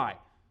imply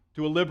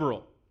to a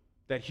liberal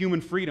that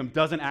human freedom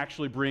doesn't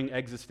actually bring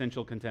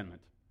existential contentment.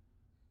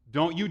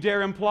 Don't you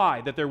dare imply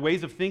that their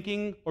ways of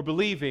thinking or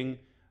believing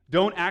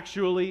don't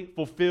actually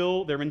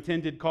fulfill their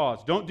intended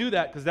cause. Don't do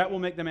that, because that will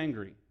make them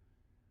angry.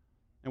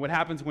 And what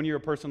happens when you're a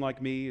person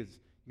like me is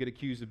you get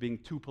accused of being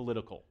too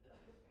political.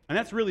 And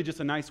that's really just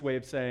a nice way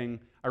of saying,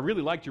 I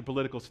really liked your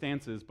political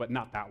stances, but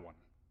not that one.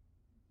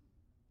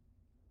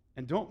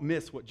 And don't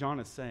miss what John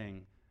is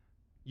saying.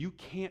 You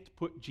can't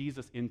put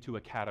Jesus into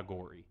a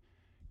category.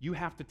 You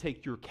have to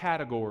take your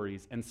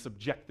categories and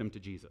subject them to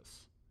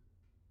Jesus.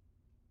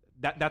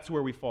 That's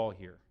where we fall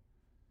here.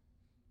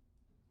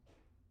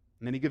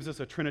 And then he gives us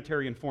a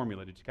Trinitarian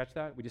formula. Did you catch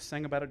that? We just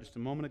sang about it just a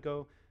moment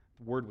ago.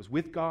 The Word was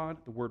with God.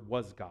 The Word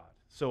was God.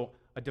 So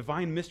a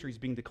divine mystery is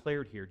being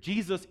declared here.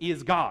 Jesus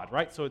is God,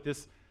 right? So at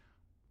this,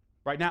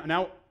 right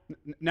now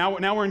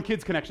we're in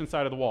Kids Connection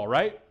side of the wall,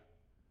 right?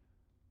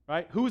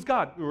 Right? Who is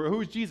God? Or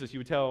who is Jesus? You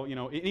would tell,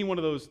 any one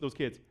of those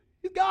kids.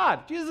 He's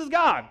God. Jesus is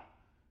God.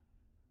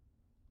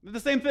 They're the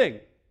same thing.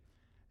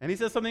 And he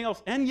says something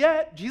else. And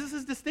yet, Jesus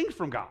is distinct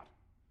from God.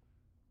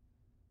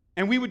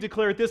 And we would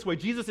declare it this way: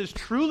 Jesus is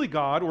truly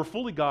God, or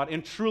fully God,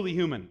 and truly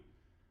human.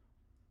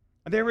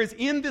 There is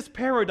in this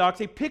paradox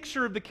a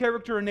picture of the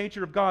character and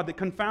nature of God that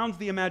confounds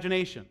the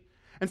imagination.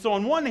 And so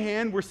on one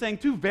hand, we're saying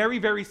two very,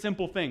 very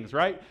simple things,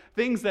 right?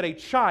 Things that a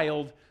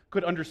child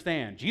could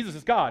understand. Jesus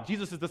is God.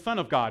 Jesus is the Son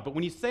of God. But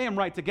when you say them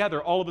right together,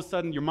 all of a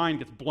sudden your mind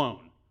gets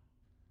blown.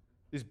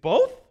 Is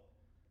both?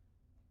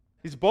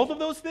 Is both of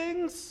those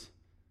things?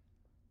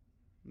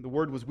 The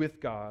Word was with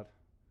God,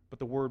 but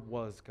the Word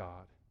was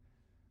God.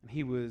 And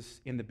he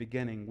was in the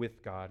beginning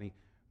with God. And he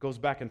goes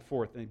back and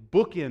forth and he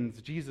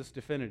bookends Jesus'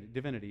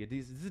 divinity.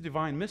 This is a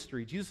divine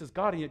mystery. Jesus is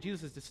God, and yet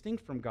Jesus is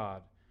distinct from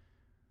God.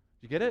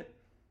 You get it?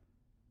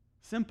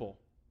 Simple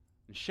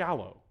and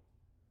shallow,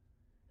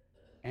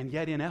 and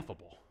yet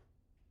ineffable.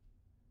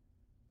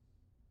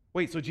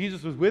 Wait, so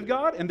Jesus was with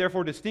God and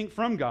therefore distinct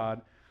from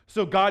God.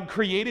 So God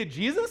created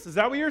Jesus? Is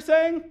that what you're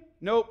saying?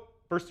 Nope.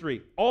 Verse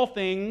 3. All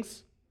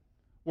things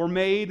were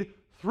made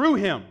through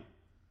him.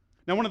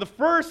 Now, one of the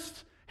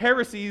first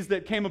heresies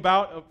that came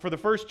about for the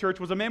first church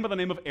was a man by the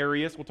name of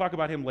Arius. We'll talk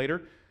about him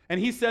later. And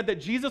he said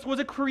that Jesus was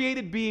a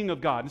created being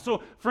of God. And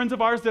so friends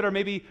of ours that are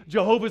maybe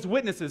Jehovah's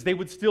Witnesses, they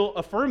would still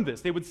affirm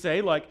this. They would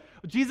say,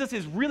 Jesus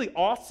is really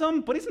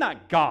awesome, but he's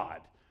not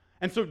God.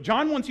 And so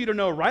John wants you to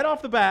know right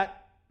off the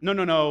bat,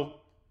 no,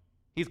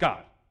 he's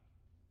God.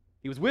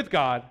 He was with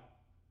God,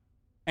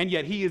 and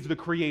yet he is the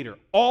creator.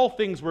 All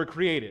things were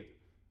created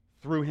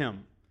through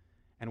him.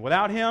 And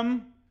without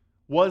him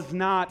was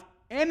not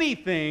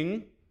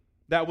anything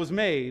that was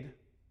made,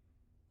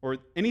 or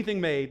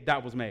anything made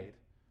that was made.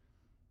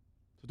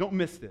 So don't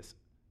miss this.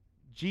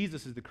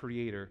 Jesus is the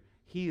creator.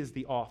 He is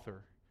the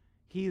author.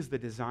 He is the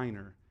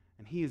designer.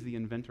 And he is the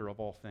inventor of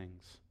all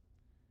things.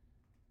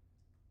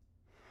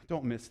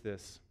 Don't miss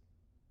this.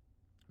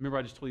 Remember,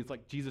 I just told you it's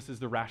like Jesus is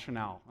the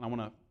rationale. And I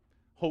want to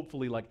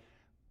hopefully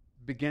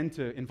begin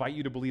to invite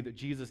you to believe that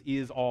Jesus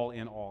is all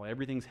in all.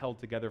 Everything's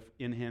held together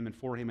in him and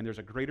for him, and there's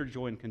a greater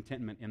joy and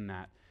contentment in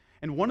that.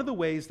 And one of the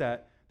ways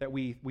that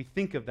we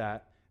think of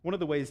that, one of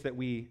the ways that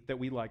we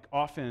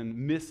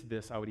often miss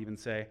this, I would even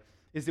say,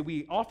 is that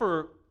we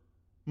offer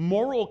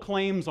moral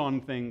claims on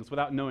things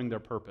without knowing their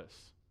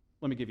purpose.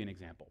 Let me give you an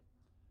example.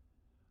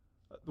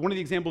 One of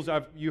the examples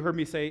you heard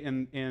me say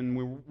in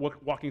we were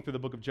walking through the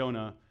book of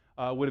Jonah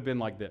would have been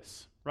like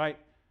this, right?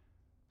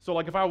 So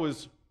if I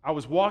was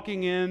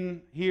walking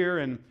in here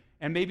and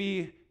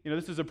maybe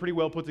this is a pretty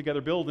well put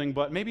together building,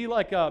 but maybe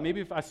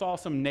if I saw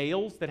some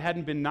nails that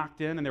hadn't been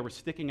knocked in and they were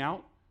sticking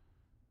out,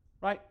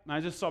 right? And I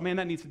just saw, man,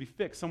 that needs to be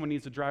fixed. Someone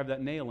needs to drive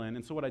that nail in.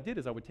 And so what I did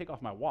is I would take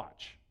off my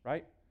watch,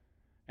 right?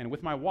 And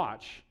with my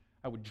watch,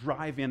 I would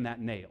drive in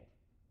that nail.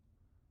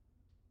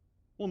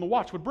 Well, and the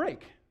watch would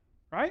break,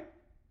 right?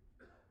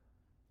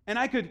 And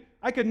I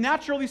could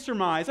naturally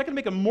surmise, I could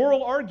make a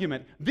moral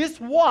argument, this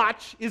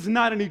watch is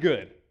not any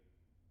good.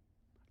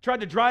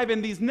 Tried to drive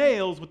in these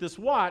nails with this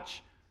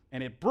watch,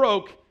 and it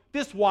broke.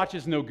 This watch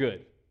is no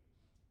good.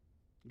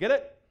 Get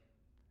it?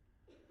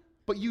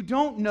 But you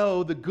don't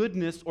know the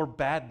goodness or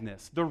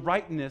badness, the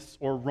rightness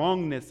or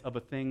wrongness of a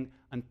thing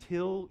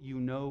until you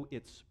know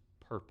its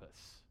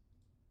purpose.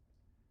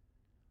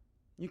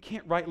 You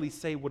can't rightly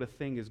say what a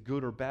thing is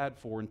good or bad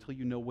for until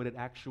you know what it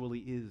actually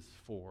is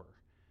for.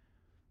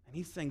 And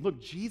he's saying,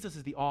 look, Jesus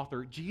is the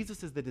author,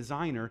 Jesus is the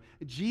designer,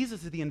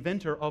 Jesus is the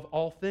inventor of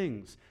all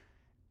things.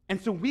 And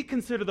so we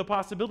consider the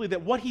possibility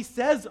that what he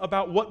says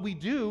about what we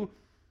do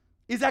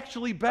is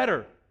actually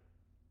better.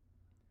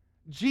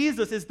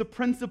 Jesus is the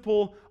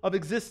principle of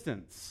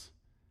existence.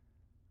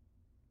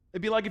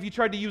 It'd be like if you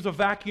tried to use a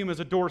vacuum as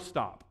a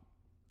doorstop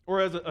or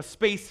as a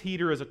space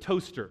heater as a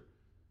toaster.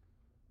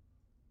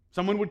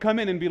 Someone would come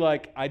in and be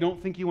like, I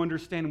don't think you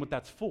understand what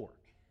that's for.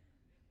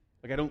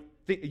 Like, I don't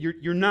think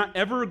you're not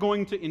ever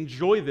going to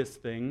enjoy this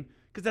thing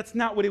because that's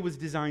not what it was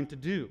designed to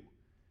do.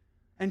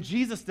 And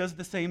Jesus does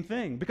the same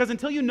thing. Because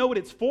until you know what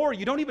it's for,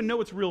 you don't even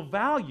know its real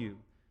value.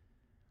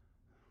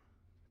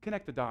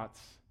 Connect the dots.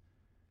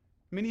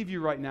 Many of you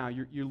right now,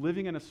 you're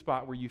living in a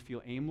spot where you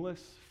feel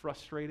aimless,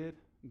 frustrated,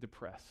 and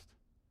depressed.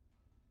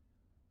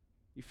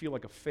 You feel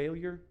like a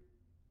failure,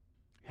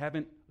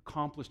 haven't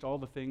accomplished all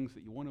the things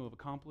that you want to have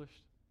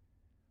accomplished.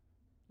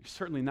 You're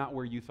certainly not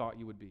where you thought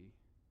you would be.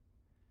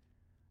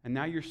 And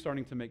now you're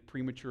starting to make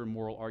premature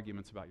moral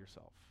arguments about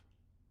yourself.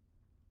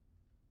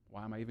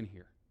 Why am I even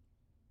here?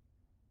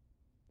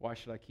 Why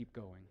should I keep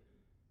going?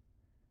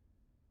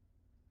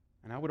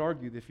 And I would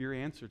argue that if your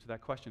answer to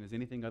that question is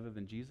anything other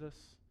than Jesus,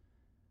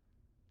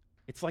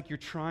 it's like you're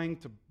trying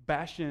to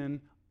bash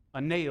in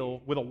a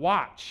nail with a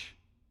watch.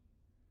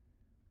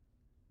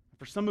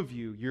 For some of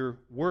you, your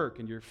work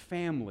and your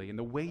family and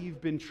the way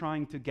you've been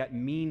trying to get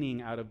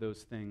meaning out of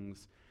those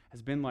things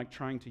has been like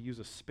trying to use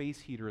a space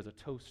heater as a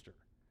toaster.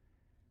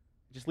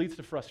 It just leads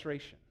to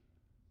frustration.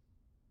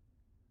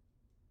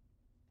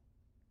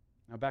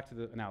 Now back to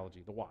the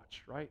analogy, the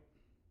watch, right?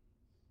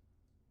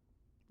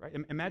 Right?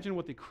 Imagine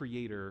what the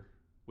creator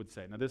would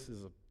say. Now this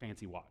is a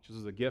fancy watch. This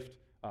is a gift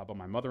by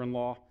my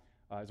mother-in-law.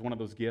 It's one of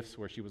those gifts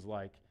where she was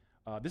like,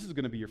 this is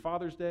going to be your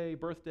Father's Day,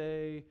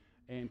 birthday,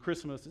 and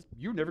Christmas.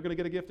 You're never going to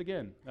get a gift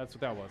again. That's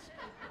what that was.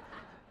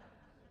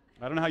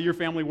 I don't know how your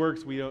family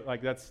works. We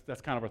like that's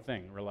kind of a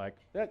thing. We're like,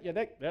 no, you're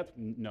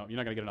not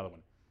going to get another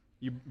one.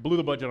 You blew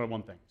the budget on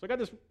one thing. So I got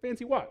this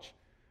fancy watch.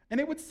 And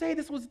it would say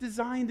this was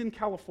designed in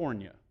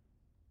California,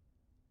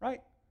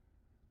 right?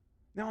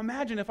 Now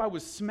imagine if I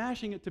was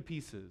smashing it to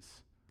pieces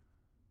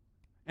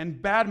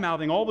and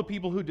bad-mouthing all the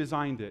people who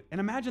designed it.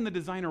 And imagine the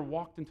designer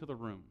walked into the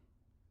room.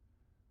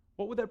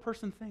 What would that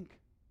person think?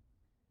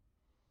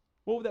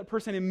 What would that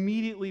person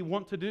immediately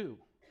want to do?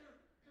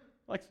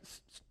 Like,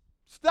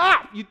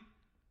 stop!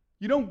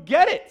 You don't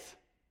get it.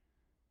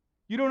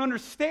 You don't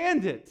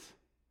understand it.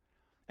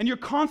 And you're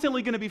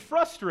constantly going to be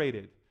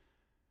frustrated.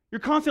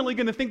 You're constantly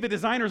going to think the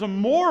designer's a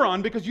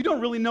moron because you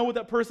don't really know what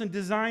that person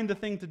designed the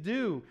thing to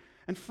do.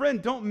 And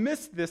friend, don't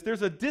miss this.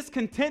 There's a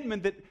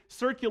discontentment that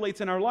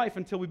circulates in our life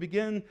until we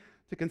begin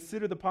to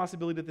consider the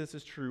possibility that this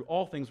is true.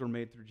 All things were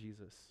made through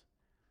Jesus.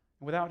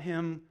 And without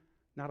him,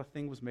 not a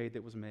thing was made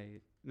that was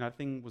made. Not a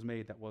thing was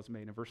made that was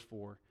made. In verse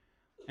 4.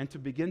 And to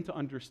begin to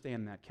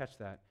understand that, catch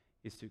that,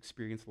 is to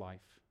experience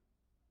life.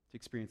 To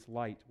experience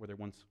light where there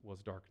once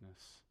was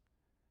darkness.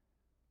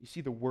 You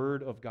see, the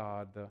Word of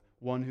God, the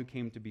one who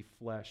came to be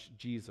flesh,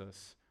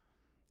 Jesus,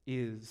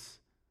 is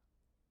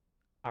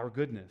our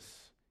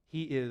goodness.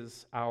 He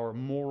is our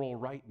moral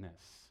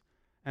rightness.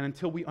 And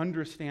until we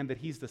understand that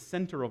he's the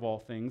center of all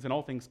things, and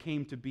all things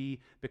came to be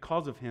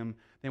because of him,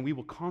 then we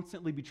will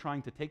constantly be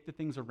trying to take the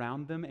things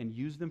around them and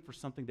use them for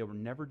something they were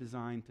never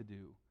designed to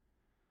do.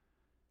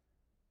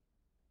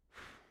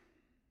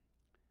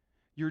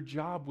 Your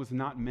job was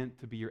not meant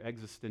to be your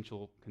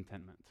existential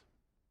contentment.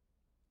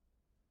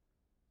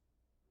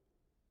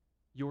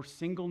 Your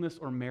singleness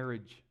or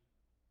marriage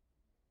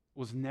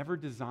was never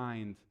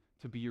designed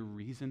to be your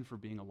reason for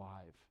being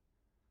alive.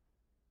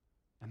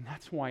 And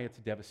that's why it's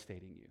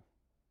devastating you.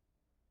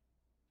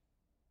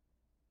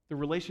 The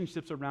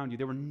relationships around you,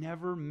 they were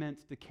never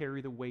meant to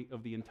carry the weight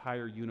of the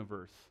entire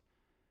universe.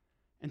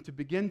 And to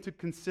begin to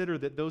consider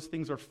that those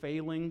things are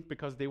failing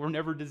because they were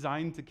never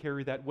designed to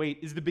carry that weight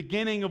is the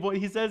beginning of what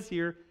he says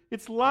here.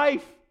 It's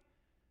life.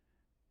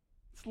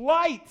 It's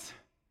light.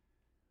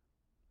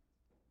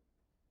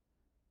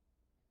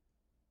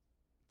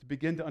 To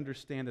begin to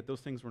understand that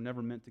those things were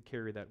never meant to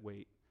carry that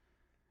weight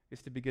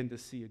is to begin to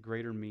see a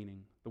greater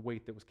meaning, the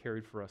weight that was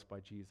carried for us by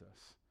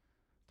Jesus.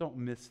 Don't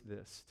miss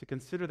this. To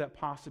consider that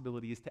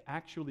possibility is to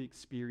actually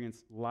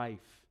experience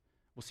life.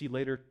 We'll see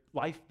later,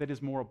 life that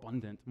is more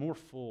abundant, more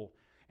full,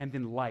 and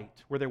then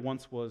light where there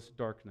once was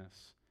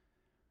darkness.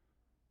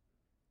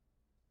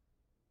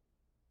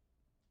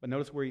 But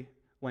notice where he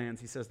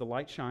lands. He says, the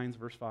light shines,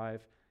 verse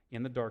 5,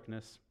 in the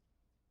darkness,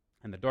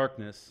 and the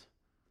darkness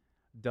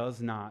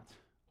does not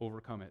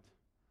overcome it.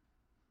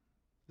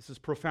 This is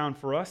profound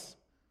for us.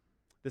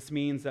 This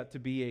means that to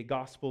be a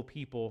gospel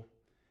people,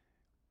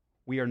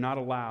 we are not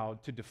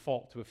allowed to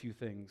default to a few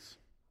things.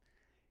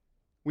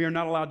 We are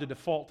not allowed to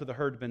default to the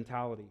herd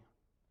mentality.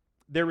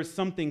 there is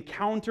something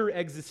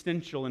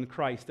counter-existential in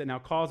Christ that now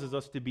causes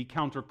us to be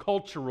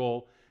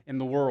countercultural in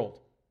the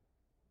world.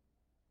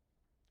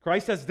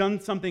 Christ has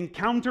done something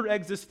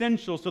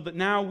counter-existential so that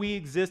now we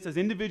exist as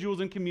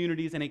individuals and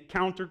communities in a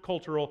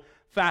countercultural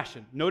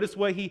fashion. Notice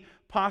why he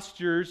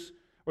postures,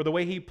 or the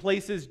way he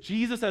places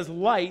Jesus as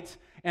light,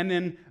 and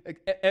then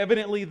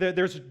evidently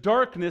there's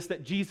darkness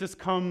that Jesus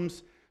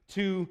comes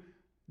to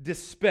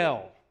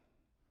dispel.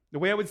 The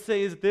way I would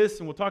say is this,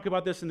 and we'll talk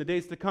about this in the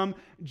days to come: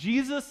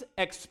 Jesus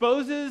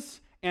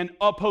exposes and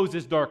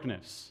opposes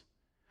darkness.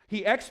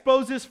 He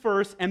exposes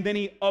first, and then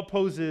he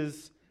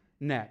opposes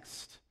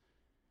next.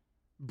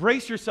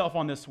 Brace yourself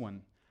on this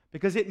one,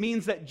 because it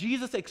means that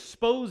Jesus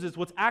exposes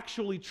what's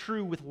actually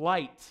true with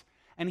light,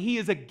 and he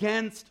is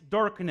against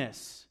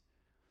darkness.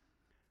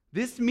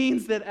 This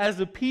means that as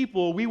a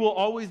people, we will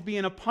always be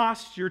in a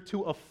posture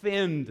to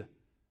offend.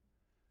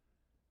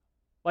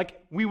 Like,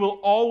 we will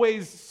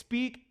always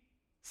speak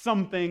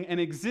something and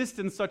exist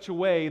in such a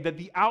way that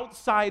the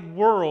outside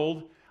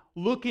world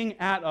looking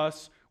at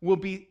us will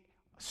be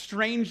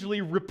strangely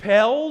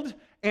repelled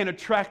and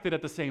attracted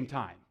at the same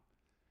time.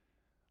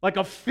 Like,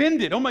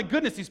 offended. Oh my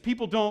goodness, these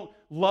people don't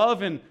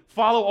love and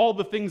follow all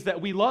the things that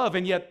we love,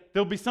 and yet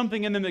there'll be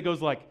something in them that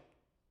goes like,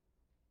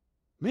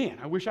 man,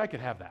 I wish I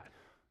could have that.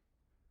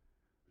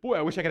 Boy,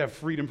 I wish I could have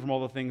freedom from all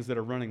the things that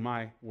are running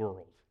my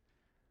world.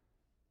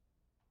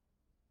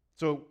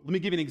 So let me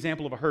give you an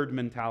example of a herd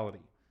mentality.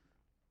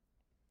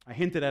 I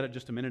hinted at it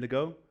just a minute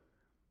ago,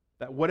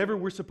 that whatever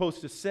we're supposed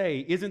to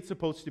say isn't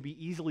supposed to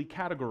be easily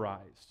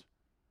categorized.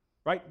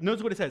 Right?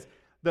 Notice what it says.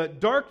 The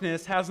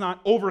darkness has not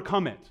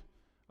overcome it.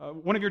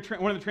 One of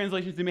the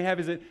translations you may have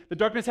is that the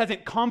darkness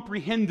hasn't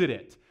comprehended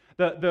it.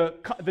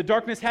 The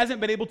darkness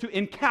hasn't been able to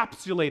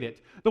encapsulate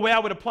it. The way I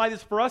would apply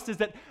this for us is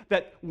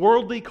that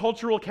worldly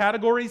cultural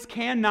categories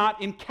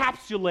cannot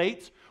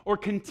encapsulate or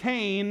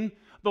contain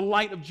the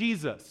light of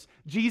Jesus.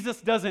 Jesus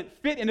doesn't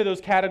fit into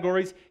those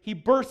categories. He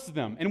bursts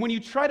them. And when you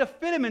try to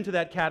fit him into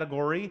that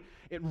category,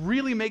 it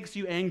really makes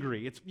you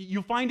angry.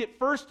 You find it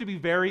first to be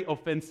very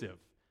offensive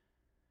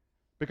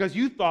because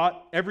you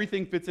thought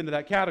everything fits into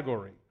that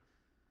category.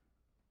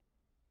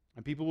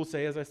 And people will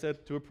say, as I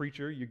said to a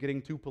preacher, you're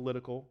getting too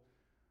political.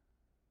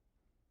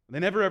 They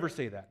never ever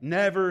say that.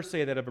 Never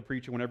say that of a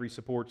preacher whenever he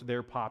supports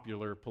their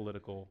popular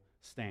political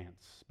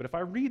stance. But if I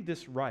read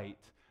this right,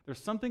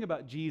 there's something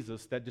about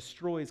Jesus that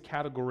destroys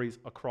categories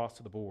across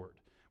the board,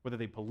 whether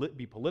they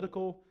be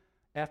political,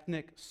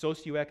 ethnic,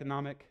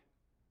 socioeconomic,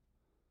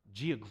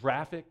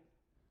 geographic.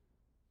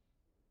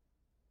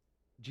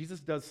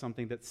 Jesus does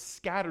something that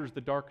scatters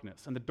the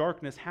darkness, and the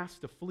darkness has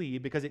to flee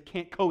because it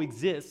can't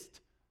coexist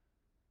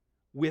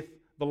with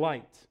the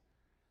light.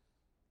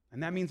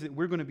 And that means that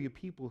we're going to be a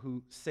people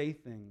who say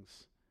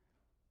things.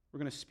 We're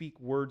going to speak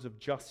words of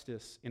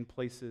justice in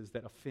places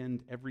that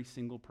offend every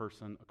single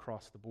person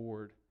across the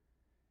board.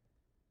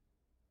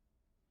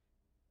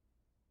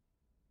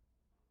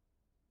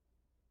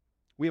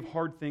 We have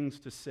hard things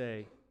to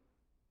say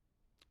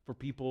for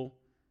people.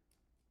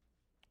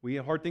 We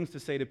have hard things to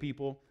say to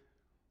people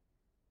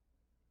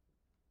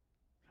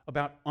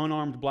about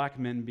unarmed black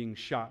men being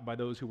shot by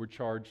those who were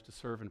charged to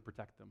serve and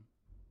protect them.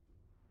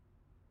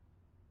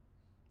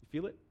 You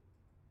feel it?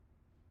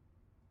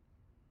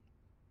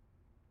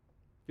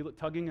 Feel it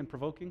tugging and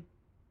provoking?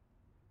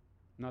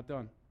 Not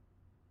done.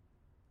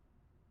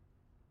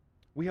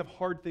 We have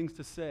hard things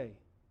to say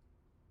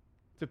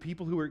to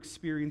people who are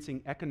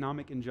experiencing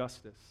economic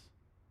injustice.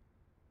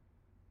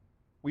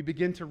 We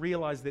begin to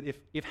realize that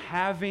if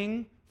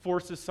having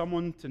forces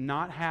someone to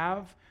not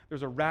have,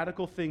 there's a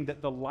radical thing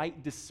that the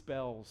light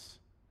dispels,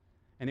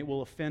 and it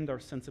will offend our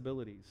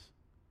sensibilities.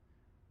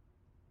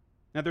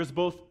 Now, there's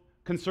both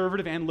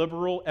conservative and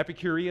liberal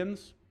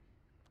Epicureans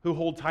who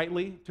hold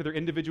tightly to their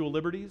individual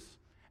liberties,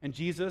 and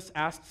Jesus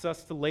asks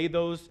us to lay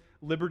those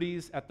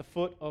liberties at the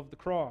foot of the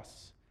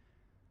cross.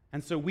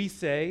 And so we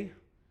say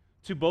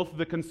to both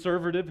the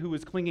conservative who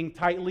is clinging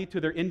tightly to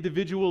their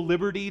individual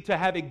liberty to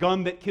have a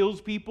gun that kills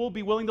people,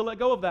 be willing to let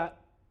go of that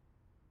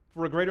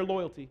for a greater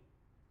loyalty.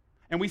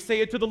 And we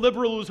say it to the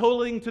liberal who's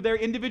holding to their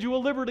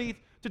individual liberty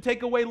to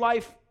take away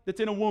life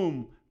that's in a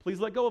womb. Please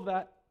let go of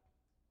that.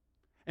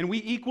 And we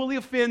equally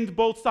offend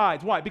both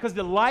sides. Why? Because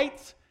the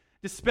light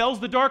dispels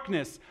the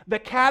darkness. The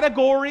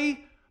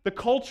category, the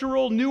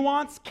cultural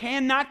nuance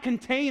cannot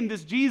contain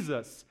this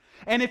Jesus.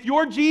 And if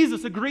your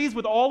Jesus agrees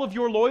with all of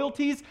your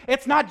loyalties,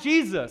 it's not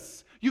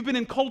Jesus. You've been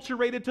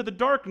enculturated to the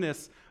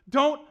darkness.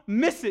 Don't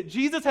miss it.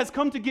 Jesus has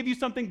come to give you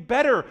something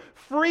better,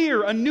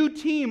 freer, a new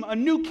team, a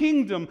new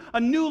kingdom, a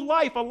new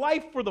life, a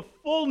life for the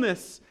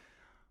fullness,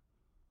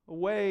 a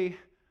way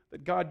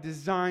that God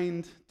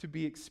designed to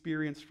be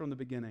experienced from the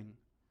beginning.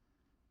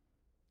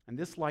 And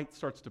this light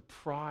starts to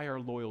pry our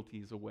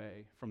loyalties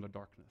away from the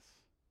darkness.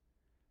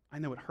 I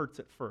know it hurts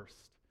at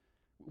first.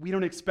 We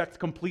don't expect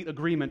complete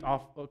agreement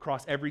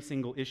across every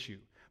single issue.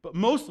 But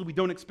mostly we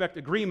don't expect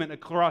agreement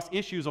across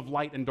issues of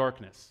light and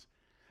darkness.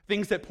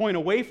 Things that point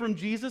away from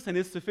Jesus and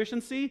his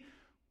sufficiency,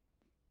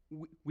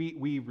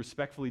 we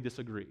respectfully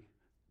disagree.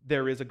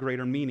 There is a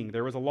greater meaning.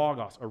 There is a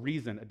logos, a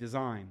reason, a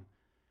design.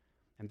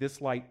 And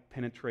this light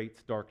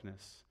penetrates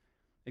darkness.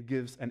 It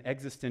gives an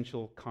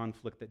existential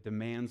conflict that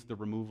demands the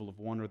removal of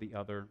one or the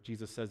other.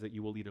 Jesus says that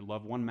you will either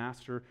love one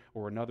master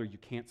or another. You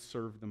can't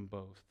serve them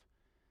both.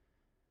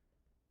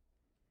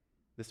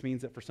 This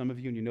means that for some of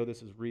you, and you know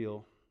this is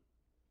real,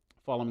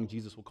 following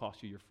Jesus will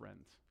cost you your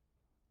friends.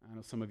 I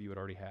know some of you it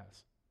already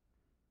has.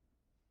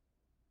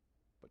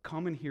 But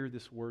come and hear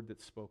this word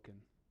that's spoken.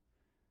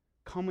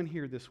 Come and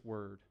hear this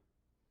word.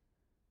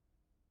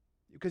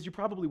 Because you're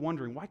probably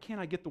wondering, why can't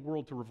I get the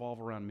world to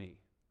revolve around me,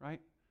 right?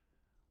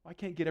 Why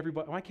can't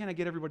I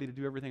get everybody to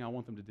do everything I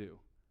want them to do?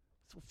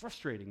 It's so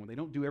frustrating when they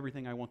don't do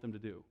everything I want them to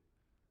do.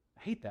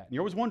 I hate that. And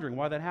you're always wondering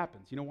why that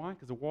happens. You know why?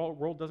 Because the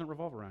world doesn't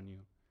revolve around you.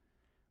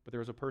 But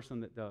there is a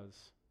person that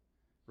does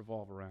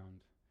revolve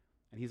around.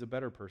 And he's a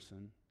better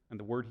person. And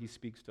the word he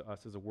speaks to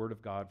us is a word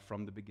of God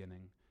from the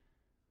beginning.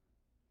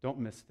 Don't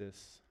miss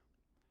this.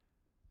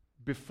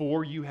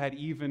 Before you had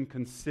even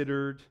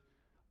considered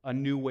a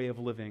new way of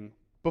living,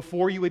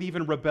 before you had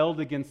even rebelled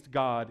against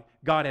God,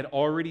 God had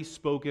already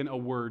spoken a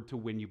word to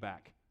win you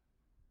back.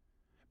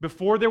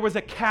 Before there was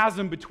a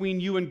chasm between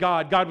you and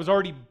God, God was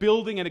already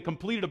building and had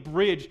completed a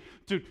bridge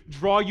to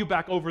draw you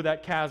back over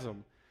that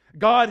chasm.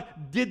 God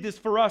did this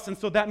for us, and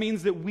so that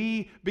means that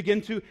we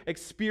begin to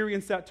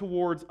experience that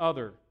towards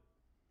others.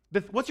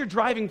 What's your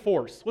driving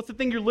force? What's the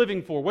thing you're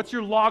living for? What's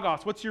your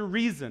logos? What's your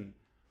reason?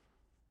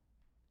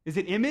 Is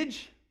it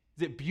image?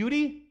 Is it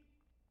beauty?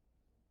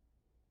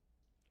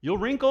 You'll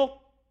wrinkle.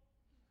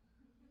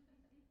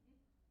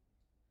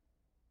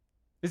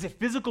 Is it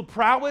physical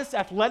prowess,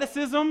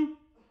 athleticism?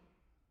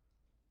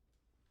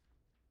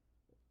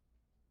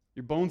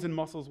 Your bones and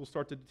muscles will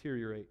start to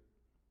deteriorate.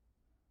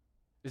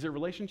 Is it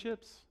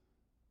relationships?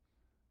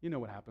 You know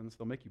what happens.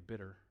 They'll make you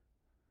bitter.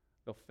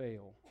 They'll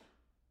fail.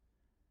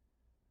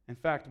 In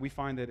fact, we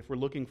find that if we're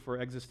looking for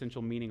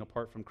existential meaning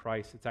apart from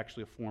Christ, it's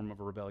actually a form of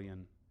a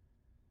rebellion.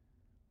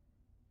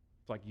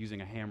 It's like using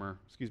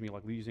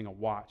like using a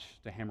watch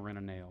to hammer in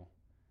a nail.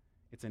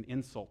 It's an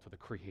insult to the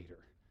Creator,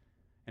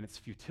 and it's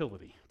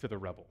futility to the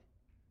rebel.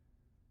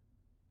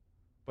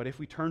 But if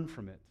we turn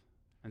from it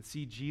and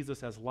see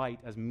Jesus as light,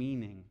 as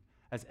meaning,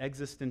 as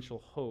existential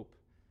hope,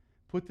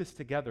 put this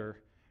together,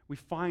 we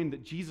find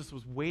that Jesus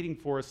was waiting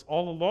for us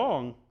all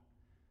along.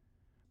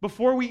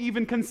 Before we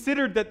even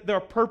considered that their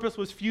purpose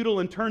was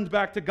futile and turned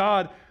back to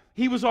God,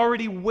 He was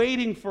already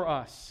waiting for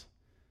us.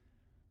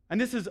 And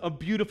this is a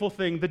beautiful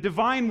thing. The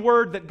divine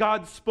word that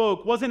God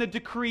spoke wasn't a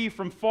decree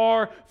from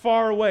far,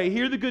 far away.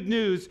 Hear the good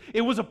news.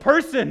 It was a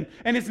person,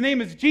 and His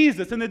name is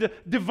Jesus. And the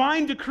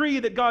divine decree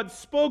that God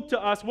spoke to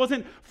us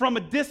wasn't from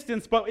a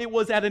distance, but it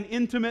was at an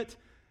intimate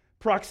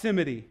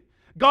proximity.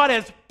 God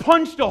has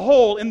punched a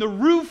hole in the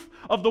roof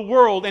of the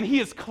world, and He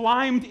has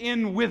climbed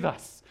in with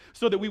us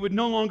so that we would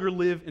no longer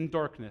live in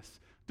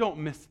darkness. Don't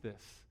miss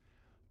this.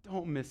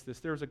 Don't miss this.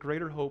 There is a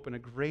greater hope and a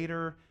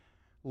greater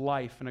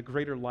life and a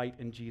greater light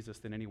in Jesus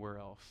than anywhere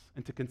else.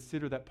 And to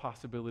consider that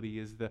possibility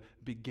is the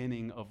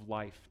beginning of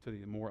life to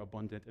the more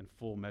abundant and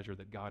full measure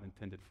that God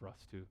intended for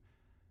us to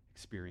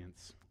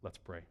experience. Let's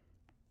pray.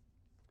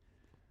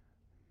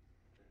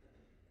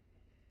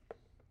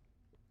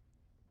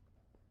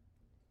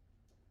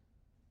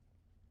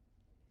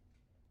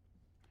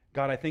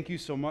 God, I thank you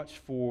so much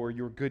for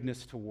your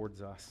goodness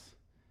towards us.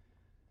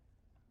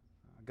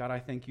 God, I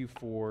thank you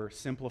for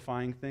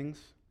simplifying things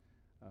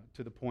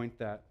to the point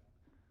that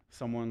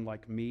someone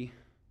like me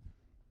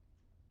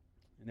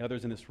and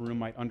others in this room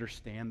might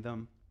understand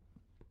them.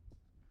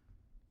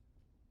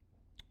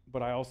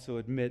 But I also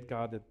admit,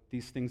 God, that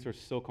these things are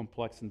so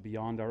complex and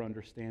beyond our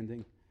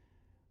understanding.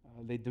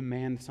 They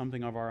demand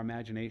something of our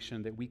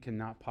imagination that we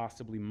cannot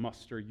possibly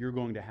muster. You're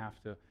going to have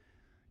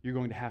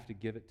to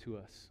give it to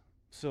us.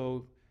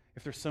 So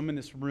if there's some in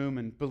this room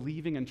and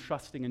believing and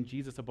trusting in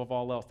Jesus above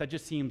all else, that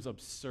just seems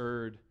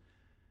absurd.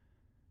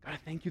 God, I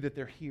thank you that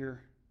they're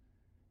here.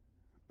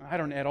 I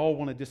don't at all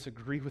want to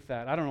disagree with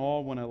that. I don't at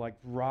all want to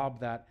rob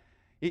that.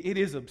 It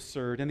is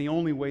absurd, and the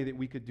only way that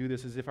we could do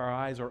this is if our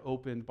eyes are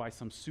opened by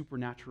some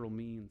supernatural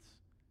means.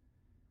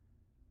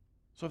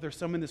 So if there's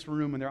some in this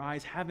room and their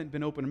eyes haven't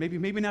been opened, or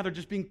maybe now they're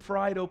just being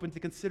pried open to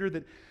consider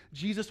that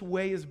Jesus'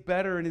 way is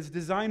better and His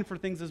design for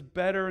things is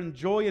better and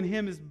joy in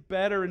Him is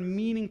better and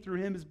meaning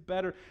through Him is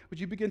better, would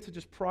you begin to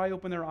just pry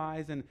open their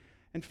eyes and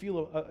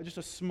feel just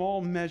a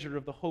small measure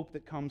of the hope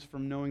that comes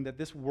from knowing that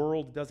this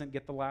world doesn't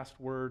get the last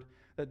word,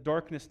 that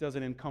darkness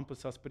doesn't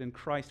encompass us, but in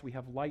Christ we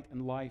have light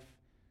and life.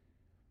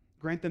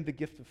 Grant them the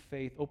gift of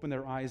faith. Open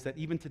their eyes that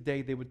even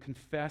today they would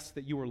confess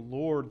that you are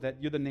Lord, that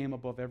you're the name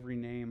above every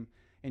name.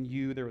 In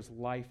you there is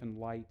life and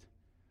light.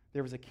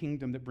 There is a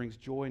kingdom that brings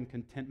joy and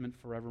contentment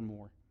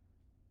forevermore.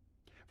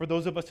 For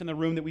those of us in the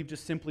room that we've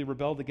just simply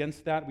rebelled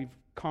against that, we've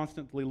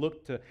constantly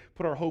looked to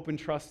put our hope and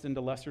trust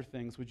into lesser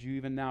things, would you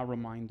even now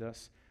remind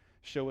us,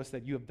 show us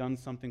that you have done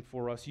something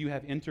for us. You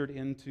have entered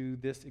into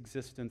this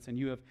existence and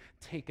you have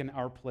taken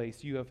our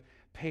place. You have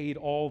paid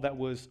all that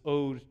was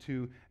owed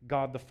to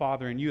God the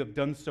Father, and you have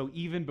done so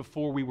even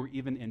before we were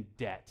even in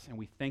debt. And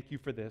we thank you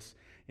for this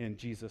in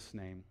Jesus'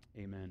 name.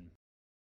 Amen.